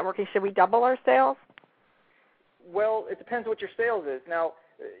social networking, should we double our sales? Well, it depends what your sales is. Now,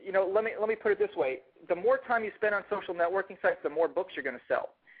 let me put it this way: the more time you spend on social networking sites, the more books you're going to sell.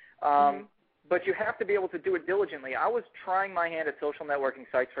 But you have to be able to do it diligently. I was trying my hand at social networking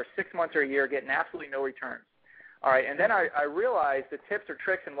sites for 6 months or a year, getting absolutely no returns. All right, and then I realized the tips or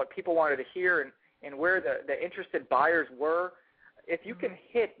tricks and what people wanted to hear and where the interested buyers were. If you can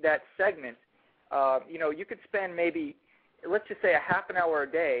hit that segment, you could spend maybe, let's just say, a half an hour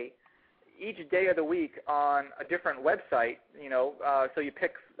a day, each day of the week on a different website, so you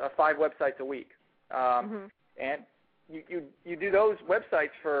pick 5 websites a week. And you do those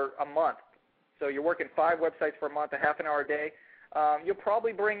websites for a month. So you're working 5 websites for a month, a half an hour a day. You'll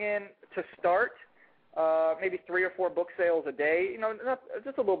probably bring in, to start, maybe 3 or 4 book sales a day,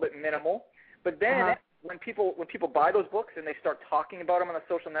 just a little bit minimal. But then when people buy those books and they start talking about them on the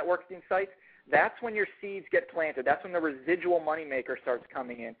social networking sites, that's when your seeds get planted. That's when the residual moneymaker starts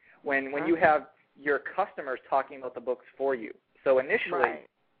coming in, when you have your customers talking about the books for you. So initially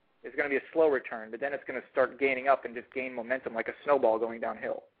it's going to be a slow return, but then it's going to start gaining up and just gain momentum like a snowball going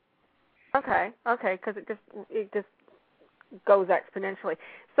downhill. Okay, because it just goes exponentially.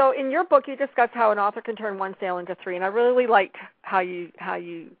 So in your book, you discuss how an author can turn 1 sale into 3, and I really liked how you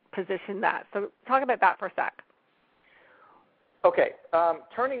position that. So talk about that for a sec. Okay,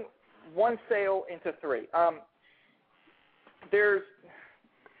 turning 1 sale into 3.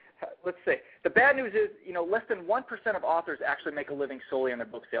 Let's say the bad news is, less than 1% of authors actually make a living solely on their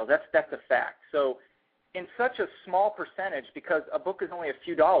book sales. That's a fact. So in such a small percentage, because a book is only a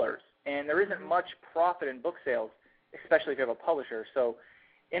few dollars, and there isn't much profit in book sales, especially if you have a publisher. So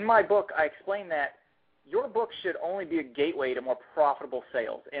in my book, I explain that your book should only be a gateway to more profitable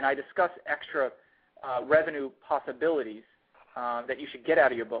sales, and I discuss extra revenue possibilities that you should get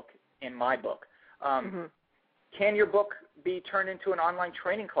out of your book in my book. Can your book be turned into an online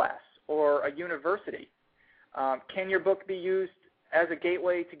training class or a university? Can your book be used as a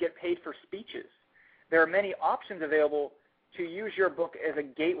gateway to get paid for speeches? There are many options available to use your book as a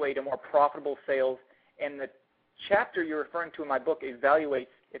gateway to more profitable sales, and the chapter you're referring to in my book evaluates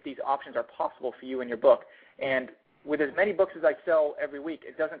if these options are possible for you in your book. And with as many books as I sell every week,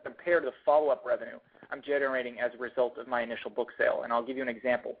 it doesn't compare to the follow-up revenue I'm generating as a result of my initial book sale. And I'll give you an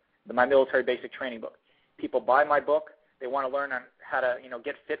example. My military basic training book. People buy my book. They want to learn on how to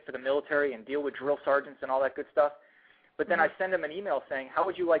get fit for the military and deal with drill sergeants and all that good stuff. But then I send them an email saying, how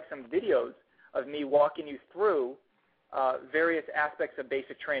would you like some videos of me walking you through various aspects of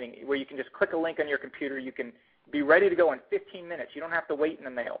basic training, where you can just click a link on your computer. You can be ready to go in 15 minutes. You don't have to wait in the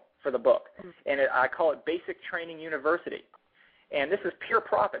mail for the book. And I call it Basic Training University. And this is pure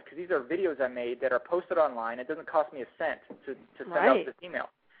profit because these are videos I made that are posted online. It doesn't cost me a cent to send out this email.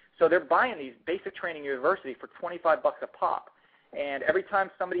 So they're buying these Basic Training University for $25 a pop. And every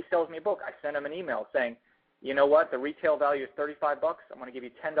time somebody sells me a book, I send them an email saying, you know what, the retail value is $35. I'm going to give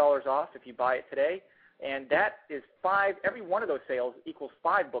you $10 off if you buy it today. And that is every one of those sales equals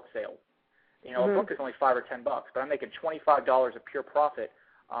 5 book sales. You know, a book is only $5 or $10, but I'm making $25 of pure profit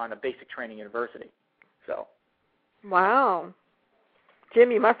on a Basic Training University. So. Wow.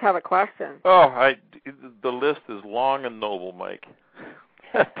 Jim, you must have a question. Oh, the list is long and noble, Mike.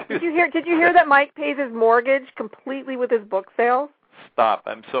 Did you hear that Mike pays his mortgage completely with his book sales? Stop!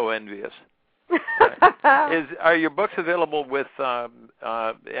 I'm so envious. Are your books available with?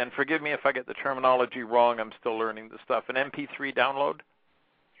 And forgive me if I get the terminology wrong. I'm still learning the stuff. An MP3 download?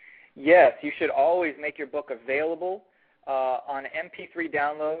 Yes, you should always make your book available on MP3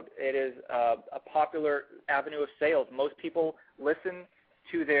 download. It is a popular avenue of sales. Most people listen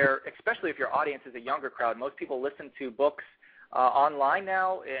to especially if your audience is a younger crowd, most people listen to books online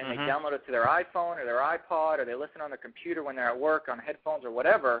now, and they download it to their iPhone or their iPod, or they listen on their computer when they're at work on headphones or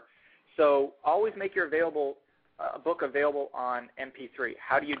whatever. So always make your book available on MP3.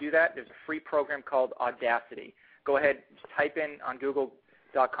 How do you do that? There's a free program called Audacity. Go ahead, type in on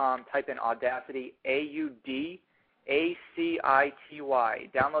Google.com, type in Audacity, AUDACITY.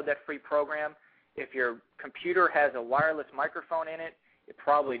 Download that free program. If your computer has a wireless microphone in it, it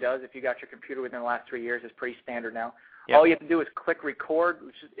probably does. If you got your computer within the last 3 years, it's pretty standard now. Yep. All you have to do is click record.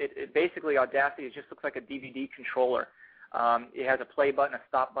 Basically, Audacity just looks like a DVD controller. It has a play button, a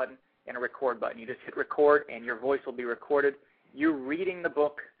stop button, and a record button. You just hit record, and your voice will be recorded. You reading the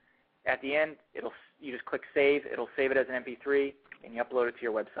book. At the end, you just click save. It'll save it as an MP3, and you upload it to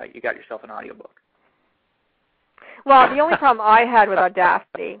your website. You got yourself an audiobook. Well, the only problem I had with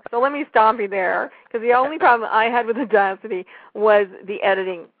Audacity, so let me stop you there, because the only problem I had with Audacity was the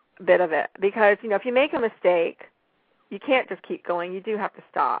editing bit of it. Because, if you make a mistake, you can't just keep going. You do have to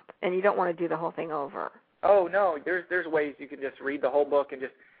stop, and you don't want to do the whole thing over. Oh, no. There's ways you can just read the whole book and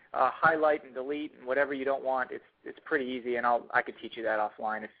just highlight and delete and whatever you don't want. It's pretty easy, and I could teach you that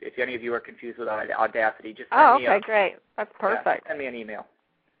offline. If any of you are confused with Audacity, just send me great. That's perfect. Yeah, send me an email.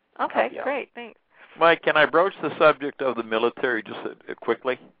 Okay, great. Thanks. Mike, can I broach the subject of the military just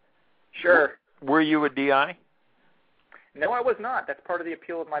quickly? Sure. Were you a DI? No, I was not. That's part of the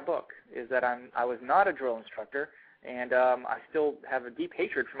appeal of my book, is that I was not a drill instructor, and I still have a deep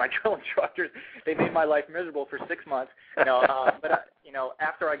hatred for my drill instructors. They made my life miserable for 6 months. But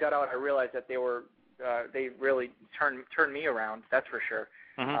after I got out, I realized that they really turned me around. That's for sure.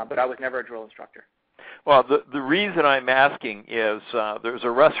 But I was never a drill instructor. Well, the reason I'm asking is there's a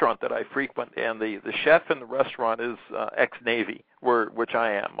restaurant that I frequent, and the chef in the restaurant is ex-Navy, which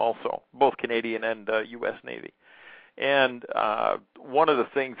I am also, both Canadian and U.S. Navy. And one of the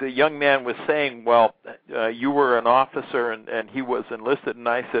things the young man was saying, well, you were an officer and he was enlisted, and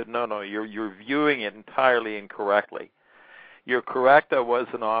I said, no, you're viewing it entirely incorrectly. You're correct, I was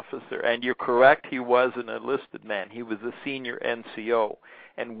an officer, and you're correct, he was an enlisted man. He was a senior NCO,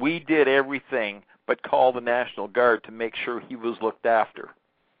 and we did everything but call the National Guard to make sure he was looked after.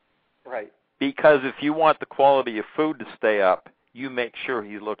 Right. Because if you want the quality of food to stay up, you make sure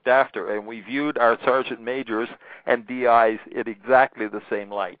he's looked after. And we viewed our sergeant majors and DIs in exactly the same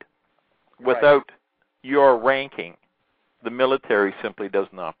light. Without your ranking, the military simply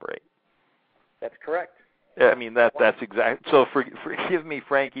doesn't operate. That's correct. I mean, that's exact. So forgive me,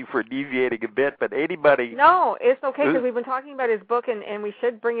 Frankie, for deviating a bit, but anybody... No, it's okay, because we've been talking about his book, and we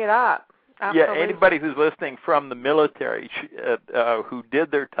should bring it up. Absolutely. Yeah, anybody who's listening from the military who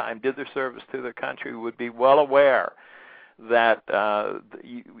did their time, did their service to their country, would be well aware that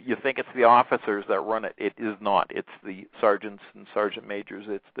you think it's the officers that run it. It is not. It's the sergeants and sergeant majors.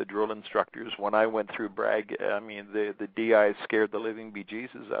 It's the drill instructors. When I went through Bragg, I mean, the DIs scared the living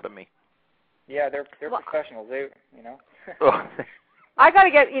bejesus out of me. Yeah, they're professionals. I got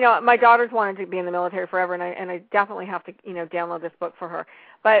to get, my daughter's wanted to be in the military forever, and I definitely have to, download this book for her.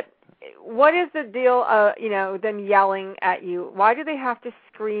 But what is the deal, them yelling at you? Why do they have to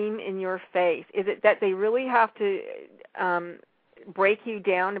scream in your face? Is it that they really have to break you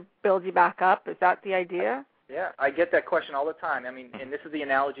down to build you back up? Is that the idea? Yeah, I get that question all the time. I mean, and this is the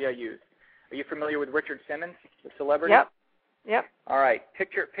analogy I use. Are you familiar with Richard Simmons, the celebrity? Yep. All right.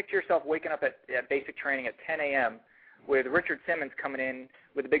 Picture yourself waking up at basic training at 10 a.m. with Richard Simmons coming in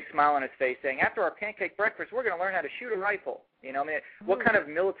with a big smile on his face saying, after our pancake breakfast, we're going to learn how to shoot a rifle. What kind of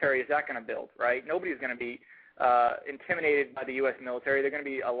military is that going to build, right? Nobody's going to be intimidated by the U.S. military. They're going to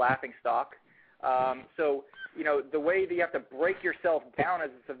be a laughing stock. So, the way that you have to break yourself down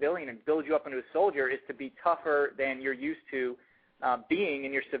as a civilian and build you up into a soldier is to be tougher than you're used to being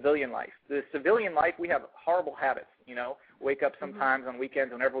in your civilian life. The civilian life, we have horrible habits, wake up sometimes on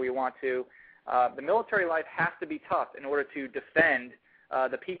weekends whenever we want to. The military life has to be tough in order to defend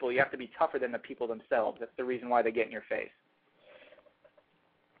the people. You have to be tougher than the people themselves. That's the reason why they get in your face.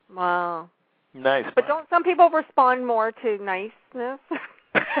 Wow. Nice. But don't some people respond more to niceness?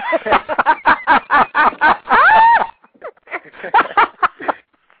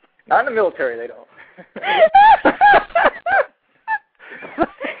 Not in the military, they don't.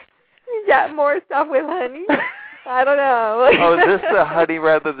 You got more stuff with honey? I don't know. Oh, is this the honey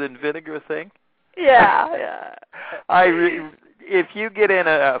rather than vinegar thing? Yeah. If you get in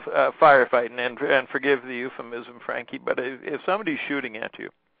a firefight, and forgive the euphemism, Frankie, but if somebody's shooting at you,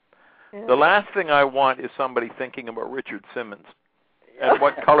 the last thing I want is somebody thinking about Richard Simmons and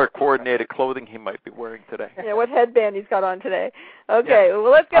what color-coordinated clothing he might be wearing today. Yeah, what headband he's got on today. Okay,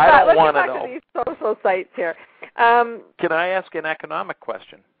 well, let's get back to these social sites here. Can I ask an economic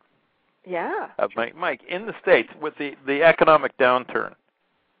question? Yeah. Mike, in the States, with the economic downturn,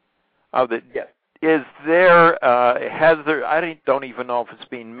 yes. Is there, I don't even know if it's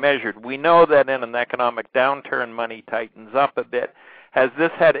being measured. We know that in an economic downturn, money tightens up a bit. Has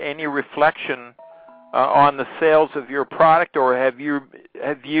this had any reflection on the sales of your product, or have you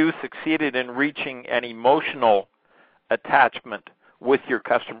succeeded in reaching an emotional attachment with your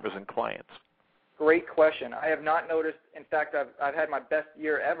customers and clients? Great question. I have not noticed. In fact, I've had my best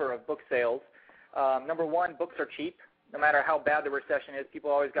year ever of book sales. Number one, books are cheap. No matter how bad the recession is,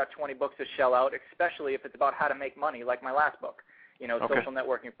 people always got 20 books to shell out, especially if it's about how to make money, like my last book, Social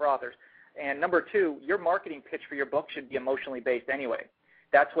Networking for Authors. And number two, your marketing pitch for your book should be emotionally based anyway.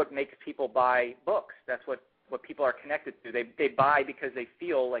 That's what makes people buy books. That's what people are connected to. They buy because they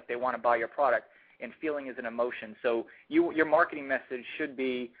feel like they want to buy your product, and feeling is an emotion. So your marketing message should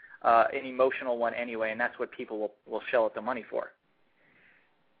be an emotional one anyway, and that's what people will shell out the money for.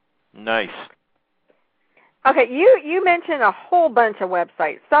 Nice. Okay, you mentioned a whole bunch of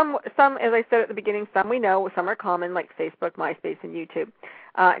websites. Some, as I said at the beginning, some we know, some are common, like Facebook, MySpace, and YouTube.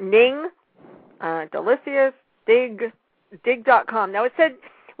 Ning, Delicious, Dig.com. Now it said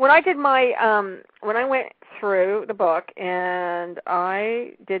when I did my when I went through the book and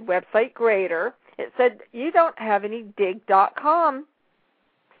I did Website Grader, it said you don't have any Dig.com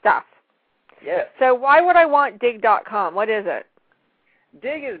stuff. Yes. So why would I want Dig.com? What is it?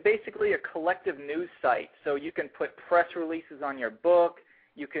 Dig is basically a collective news site, so you can put press releases on your book.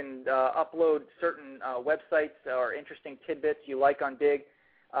 You can upload certain websites or interesting tidbits you like on Dig.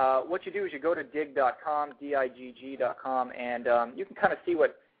 What you do is you go to dig.com, digg.com, and you can kind of see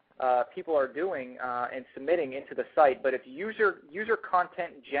what people are doing and submitting into the site. But it's user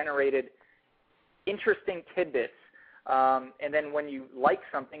content generated interesting tidbits, and then when you like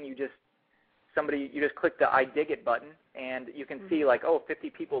something, you just click the I dig it button, and you can see 50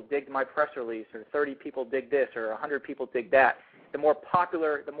 people digged my press release, or 30 people dig this, or 100 people dig that. The more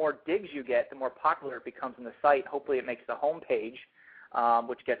digs you get, the more popular it becomes on the site. Hopefully it makes the home page,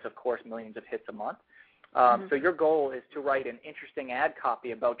 which gets, of course, millions of hits a month. So your goal is to write an interesting ad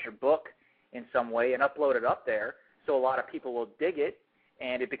copy about your book in some way and upload it up there so a lot of people will dig it,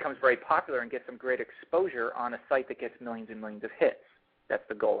 and it becomes very popular and gets some great exposure on a site that gets millions and millions of hits. That's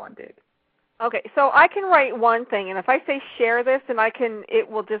the goal on Dig. Okay, so I can write one thing, and if I say share this, and it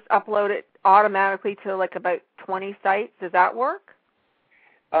will just upload it automatically to about 20 sites. Does that work?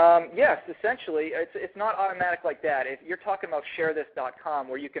 Yes, essentially. It's not automatic like that. If you're talking about sharethis.com,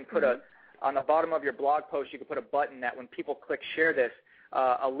 where you can put on the bottom of your blog post, you can put a button that when people click share this,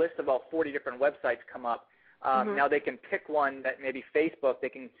 a list of about 40 different websites come up. Now they can pick one that maybe Facebook. They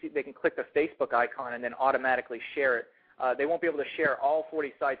can click the Facebook icon and then automatically share it. They won't be able to share all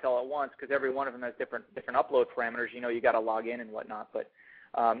 40 sites all at once because every one of them has different upload parameters. You got to log in and whatnot. But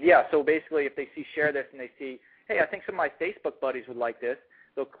so basically, if they see share this and they see, hey, I think some of my Facebook buddies would like this,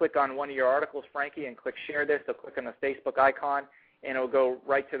 they'll click on one of your articles, Frankie, and click share this. They'll click on the Facebook icon, and it'll go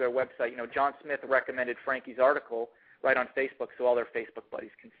right to their website. John Smith recommended Frankie's article right on Facebook, so all their Facebook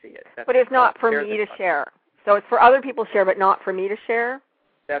buddies can see it. But it's not for me to share. So it's for other people to share, but not for me to share?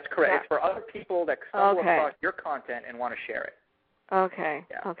 That's correct. It's for other people that stumble across your content and want to share it. Okay.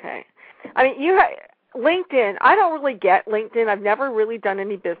 Yeah. Okay. I mean, LinkedIn. I don't really get LinkedIn. I've never really done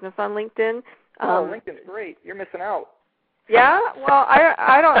any business on LinkedIn. LinkedIn's great. You're missing out. Yeah. Well,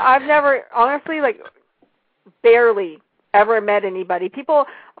 I don't. I've never honestly barely ever met anybody. People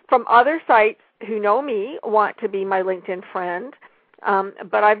from other sites who know me want to be my LinkedIn friend,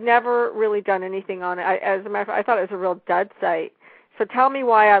 but I've never really done anything on it. As a matter of fact, I thought it was a real dud site. So tell me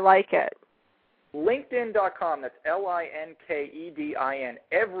why I like it. LinkedIn.com, that's LinkedIn.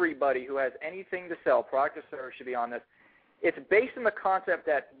 Everybody who has anything to sell, product or service, should be on this. It's based on the concept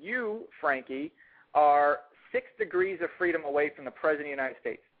that you, Frankie, are 6 degrees of freedom away from the President of the United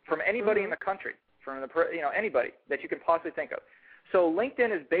States, from anybody in the country, from anybody that you can possibly think of. So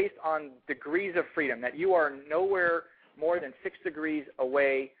LinkedIn is based on degrees of freedom, that you are nowhere more than 6 degrees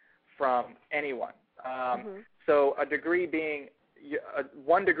away from anyone. So a degree being,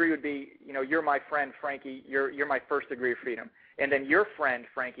 1 degree would be, you're my friend, Frankie, you're my 1st degree of freedom. And then your friend,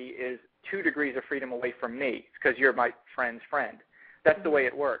 Frankie, is 2 degrees of freedom away from me because you're my friend's friend. That's the way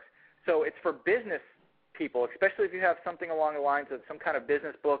it works. So it's for business people, especially if you have something along the lines of some kind of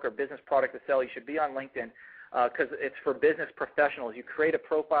business book or business product to sell. You should be on LinkedIn because it's for business professionals. You create a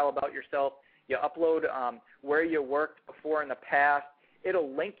profile about yourself. You upload where you worked before in the past.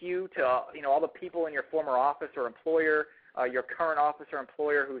 It'll link you to all the people in your former office or employer, your current office or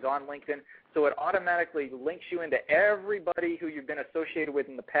employer who's on LinkedIn. So it automatically links you into everybody who you've been associated with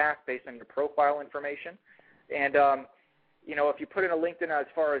in the past based on your profile information. And if you put in a LinkedIn as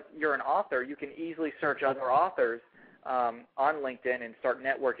far as you're an author, you can easily search other authors on LinkedIn and start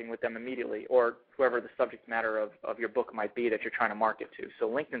networking with them immediately, or whoever the subject matter of your book might be that you're trying to market to. So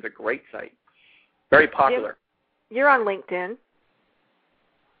LinkedIn's a great site. Very popular. You're on LinkedIn.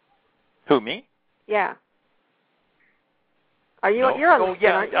 Who, me? Yeah. Are you? No. You're on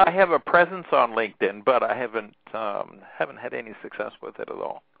LinkedIn, aren't you? I have a presence on LinkedIn, but I haven't had any success with it at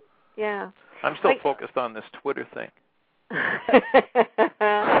all. Yeah. I'm still focused on this Twitter thing.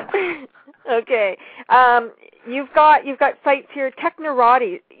 Okay. You've got sites here.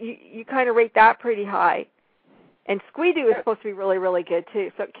 Technorati, you kind of rate that pretty high, and Squidoo is supposed to be really, really good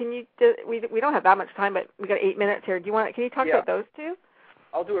too. So can you? We don't have that much time, but we got 8 minutes here. Can you talk about those two?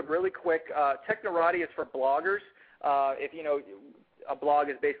 I'll do it really quick. Technorati is for bloggers. If a blog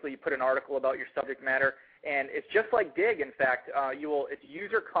is basically you put an article about your subject matter, and it's just like Digg. In fact, it's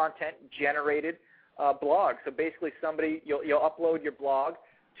user content generated blog. So basically, you'll upload your blog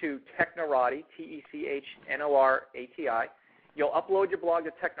to Technorati, Technorati. You'll upload your blog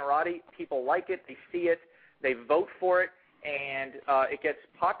to Technorati. People like it. They see it. They vote for it, and it gets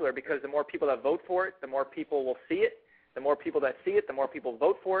popular because the more people that vote for it, the more people will see it. The more people that see it, the more people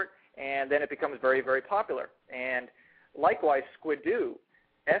vote for it, and then it becomes very, very popular. And likewise, Squidoo,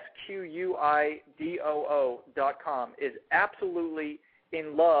 SQUIDOO.com, is absolutely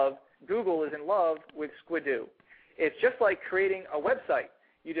in love. Google is in love with Squidoo. It's just like creating a website.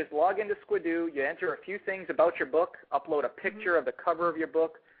 You just log into Squidoo, you enter a few things about your book, upload a picture of the cover of your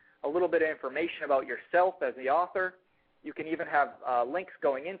book, a little bit of information about yourself as the author. You can even have links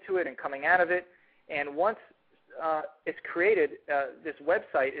going into it and coming out of it. And once it's created, this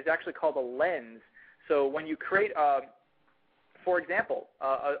website is actually called a lens. So when you create, for example,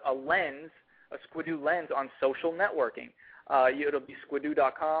 a lens, a Squidoo lens on social networking, it'll be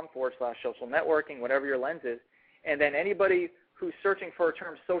squidoo.com/social networking, whatever your lens is. And then anybody who's searching for a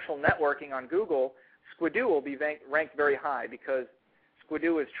term social networking on Google, Squidoo will be ranked very high because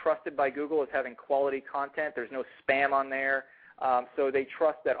Squidoo is trusted by Google as having quality content. There's no spam on there. So they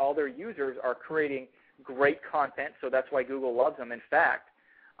trust that all their users are creating great content, so that's why Google loves them. In fact,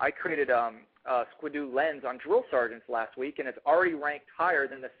 I created a Squidoo lens on drill sergeants last week, and it's already ranked higher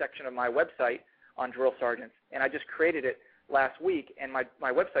than the section of my website on drill sergeants. And I just created it last week, and my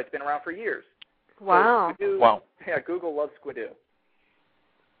website's been around for years. Wow. So Squidoo, wow. Yeah, Google loves Squidoo.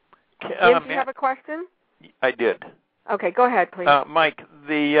 Jim, do you have a question? I did. Okay, go ahead, please. Mike,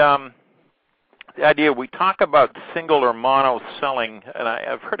 the idea, we talk about single or mono selling, and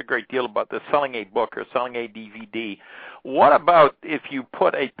I've heard a great deal about this, selling a book or selling a DVD. What about if you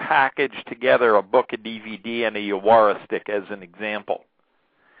put a package together, a book, a DVD, and a Yawara stick as an example?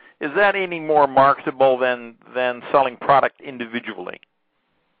 Is that any more marketable than selling product individually?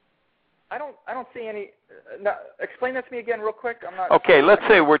 I don't see any. Explain that to me again real quick. I'm not. Okay, let's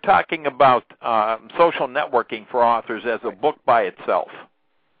say we're talking about social networking for authors as a book by itself.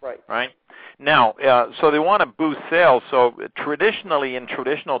 Right? Now, so they want to boost sales. So traditionally, in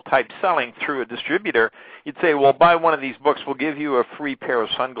traditional type selling through a distributor, you'd say, well, buy one of these books, we'll give you a free pair of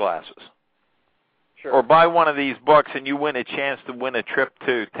sunglasses. Sure. Or buy one of these books and you win a chance to win a trip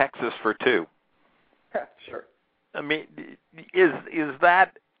to Texas for 2. Sure. I mean, is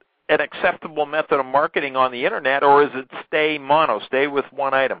that an acceptable method of marketing on the Internet, or is it stay with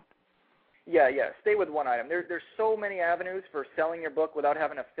one item? Yeah, stay with one item. There's so many avenues for selling your book without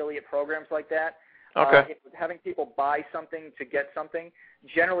having affiliate programs like that. Okay. Having people buy something to get something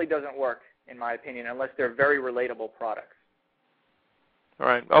generally doesn't work, in my opinion, unless they're very relatable products. All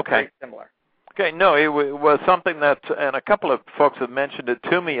right, okay. Very similar. Okay, no, it was something that, and a couple of folks have mentioned it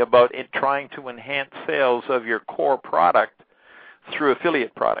to me about it trying to enhance sales of your core product through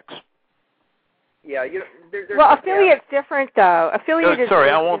affiliate products. Yeah, well, affiliate's different though. Affiliate is sorry,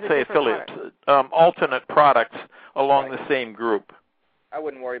 is, I won't is a say different affiliates. product. Alternate products along the same group. I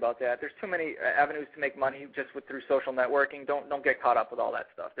wouldn't worry about that. There's too many avenues to make money just through social networking. Don't get caught up with all that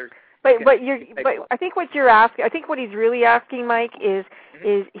stuff. But I think what you're asking, I think what he's really asking, Mike, is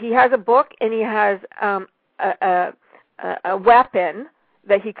he has a book and he has a weapon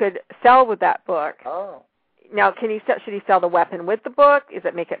that he could sell with that book. Oh. Now, should he sell the weapon with the book? Does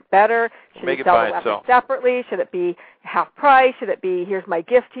it make it better? Should he sell the weapon separately? Should it be half price? Should it be here's my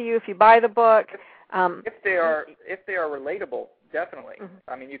gift to you if you buy the book? If they are relatable, definitely.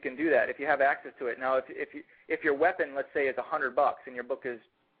 I mean, you can do that if you have access to it. Now, if your weapon, let's say, is $100 and your book is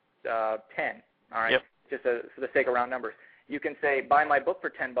 10, all right, just for the sake of round numbers, you can say buy my book for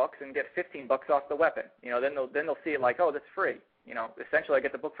 $10 and get $15 off the weapon. You know, then they'll see it like, oh, that's free. You know, essentially, I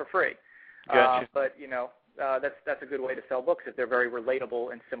get the book for free. Gotcha. But you know. That's a good way to sell books if they're very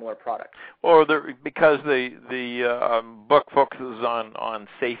relatable and similar products. Or because the book focuses on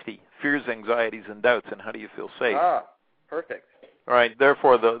safety, fears, anxieties, and doubts, and how do you feel safe? Ah, perfect. All right.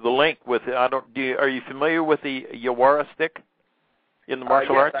 Therefore, the link with are you familiar with the Yawara stick in the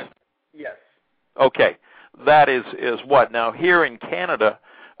martial arts? Yes. Okay, that is what now here in Canada,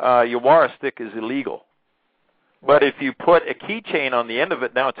 Yawara stick is illegal. But if you put a keychain on the end of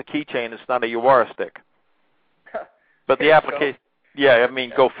it, now it's a keychain. It's not a Yawara stick. But the application,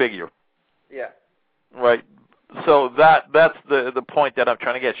 go figure. Yeah. Right. So that's the point that I'm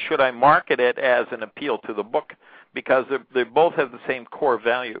trying to get. Should I market it as an appeal to the book because they both have the same core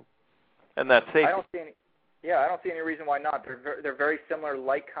value, and that's safety? I don't see any reason why not. They're very similar,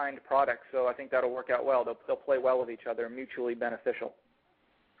 like-kind products, so I think that'll work out well. They'll play well with each other, mutually beneficial.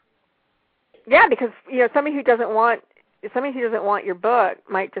 Yeah, because somebody who doesn't want your book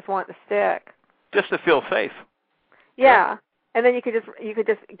might just want the stick. Just to feel safe. Yeah, and then you could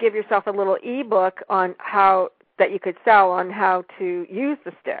just give yourself a little ebook on how that you could sell on how to use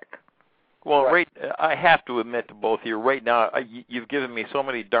the stick. Well, I have to admit to both of you, right now, you've given me so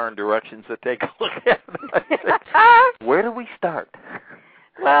many darn directions to take a look at. Where do we start?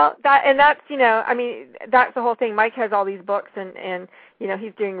 Well, that's the whole thing. Mike has all these books, and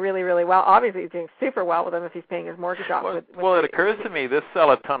he's doing really, really well. Obviously, he's doing super well with them if he's paying his mortgage off. Well, it occurs to me, this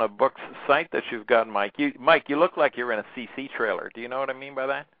Sell a Ton of Books site that you've got, Mike, you look like you're in a CC trailer. Do you know what I mean by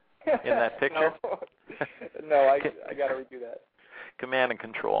that? In that picture? No, I got to redo that. Command and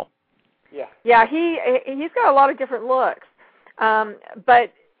Control. Yeah. Yeah, he's got a lot of different looks,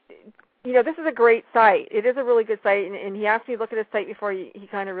 but. This is a great site. It is a really good site, and he asked me to look at his site before he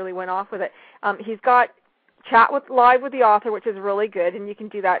kind of really went off with it. He's got chat live with the author, which is really good, and you can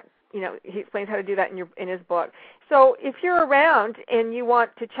do that. He explains how to do that in his book. So if you're around and you want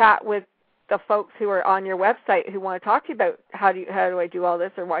to chat with the folks who are on your website who want to talk to you about how do I do all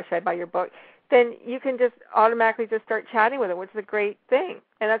this or why should I buy your book, then you can just automatically just start chatting with them, which is a great thing,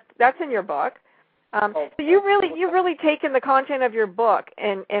 and that's in your book. So you've really taken the content of your book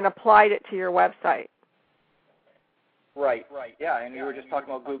and applied it to your website. Right. Yeah, and you were just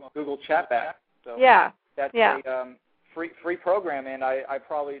talking about Google Chatback. So yeah. That's a free program, and I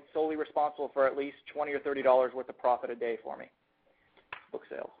probably solely responsible for at least $20 or $30 worth of profit a day for me. Book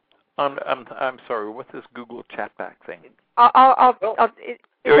sales. I'm sorry. What's this Google Chatback thing? It's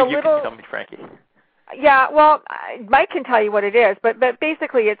a little. Can tell me, Frankie. Yeah, well, Mike can tell you what it is, but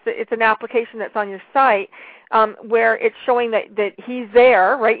basically it's an application that's on your site where it's showing that he's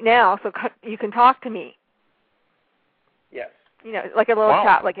there right now, so you can talk to me. Yes. Like a little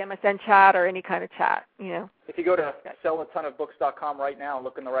chat, like MSN chat or any kind of chat. If you go to sellatonofbooks.com right now and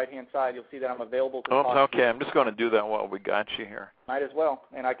look on the right-hand side, you'll see that I'm available to talk to you. Okay, I'm just going to do that while we got you here. Might as well,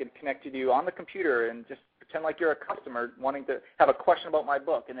 and I can connect you to you on the computer and just pretend like you're a customer wanting to have a question about my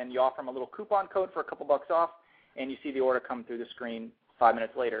book, and then you offer them a little coupon code for a couple bucks off, and you see the order come through the screen 5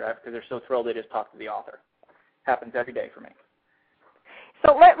 minutes later because they're so thrilled they just talked to the author. Happens every day for me.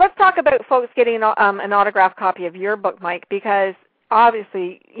 So let's talk about folks getting an autographed copy of your book, Mike, because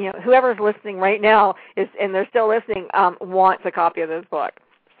obviously, whoever's listening right now and they're still listening, wants a copy of this book.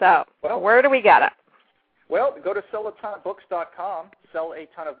 So where do we get it? Well, go to sellatonofbooks.com,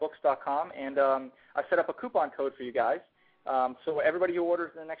 and I set up a coupon code for you guys. So everybody who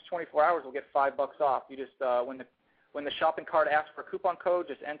orders in the next 24 hours will get $5 off. You just when the shopping cart asks for a coupon code,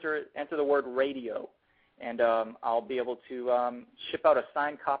 just enter the word radio, and I'll be able to ship out a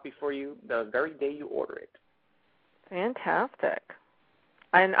signed copy for you the very day you order it. Fantastic.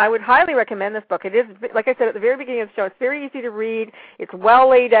 And I would highly recommend this book. It is, like I said at the very beginning of the show, it's very easy to read. It's well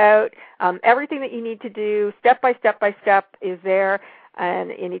laid out. Everything that you need to do, step by step is there.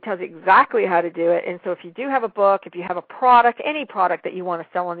 and he tells you exactly how to do it. And so if you do have a book, if you have a product, any product that you want to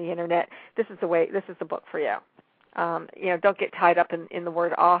sell on the internet, this is the book for you. Don't get tied up in the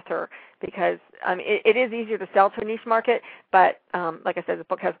word author, because it is easier to sell to a niche market, but like I said, the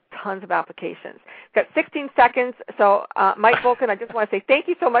book has tons of applications. Got 16 seconds, so Mike Volkan, I just want to say thank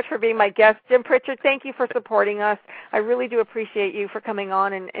you so much for being my guest. Jim Pritchard, thank you for supporting us. I really do appreciate you for coming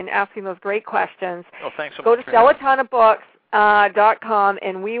on and asking those great questions. Well, thanks so Go much. to sellatonofbooks.com,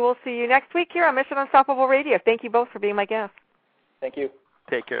 and we will see you next week here on Mission Unstoppable Radio. Thank you both for being my guests. Thank you.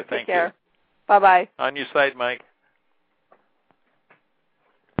 Take care. Thank you. you. Bye-bye. On your side, Mike.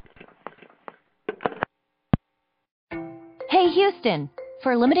 Hey, Houston!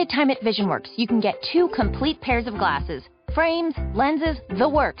 For a limited time at VisionWorks, you can get 2 complete pairs of glasses, frames, lenses, the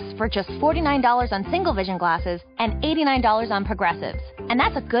works, for just $49 on single vision glasses and $89 on progressives. And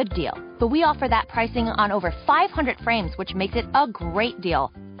that's a good deal. But we offer that pricing on over 500 frames, which makes it a great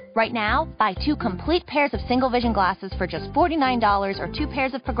deal. Right now, buy 2 complete pairs of single vision glasses for just $49 or 2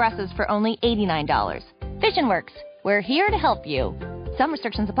 pairs of progressives for only $89. VisionWorks, we're here to help you. Some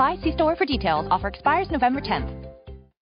restrictions apply. See store for details. Offer expires November 10th.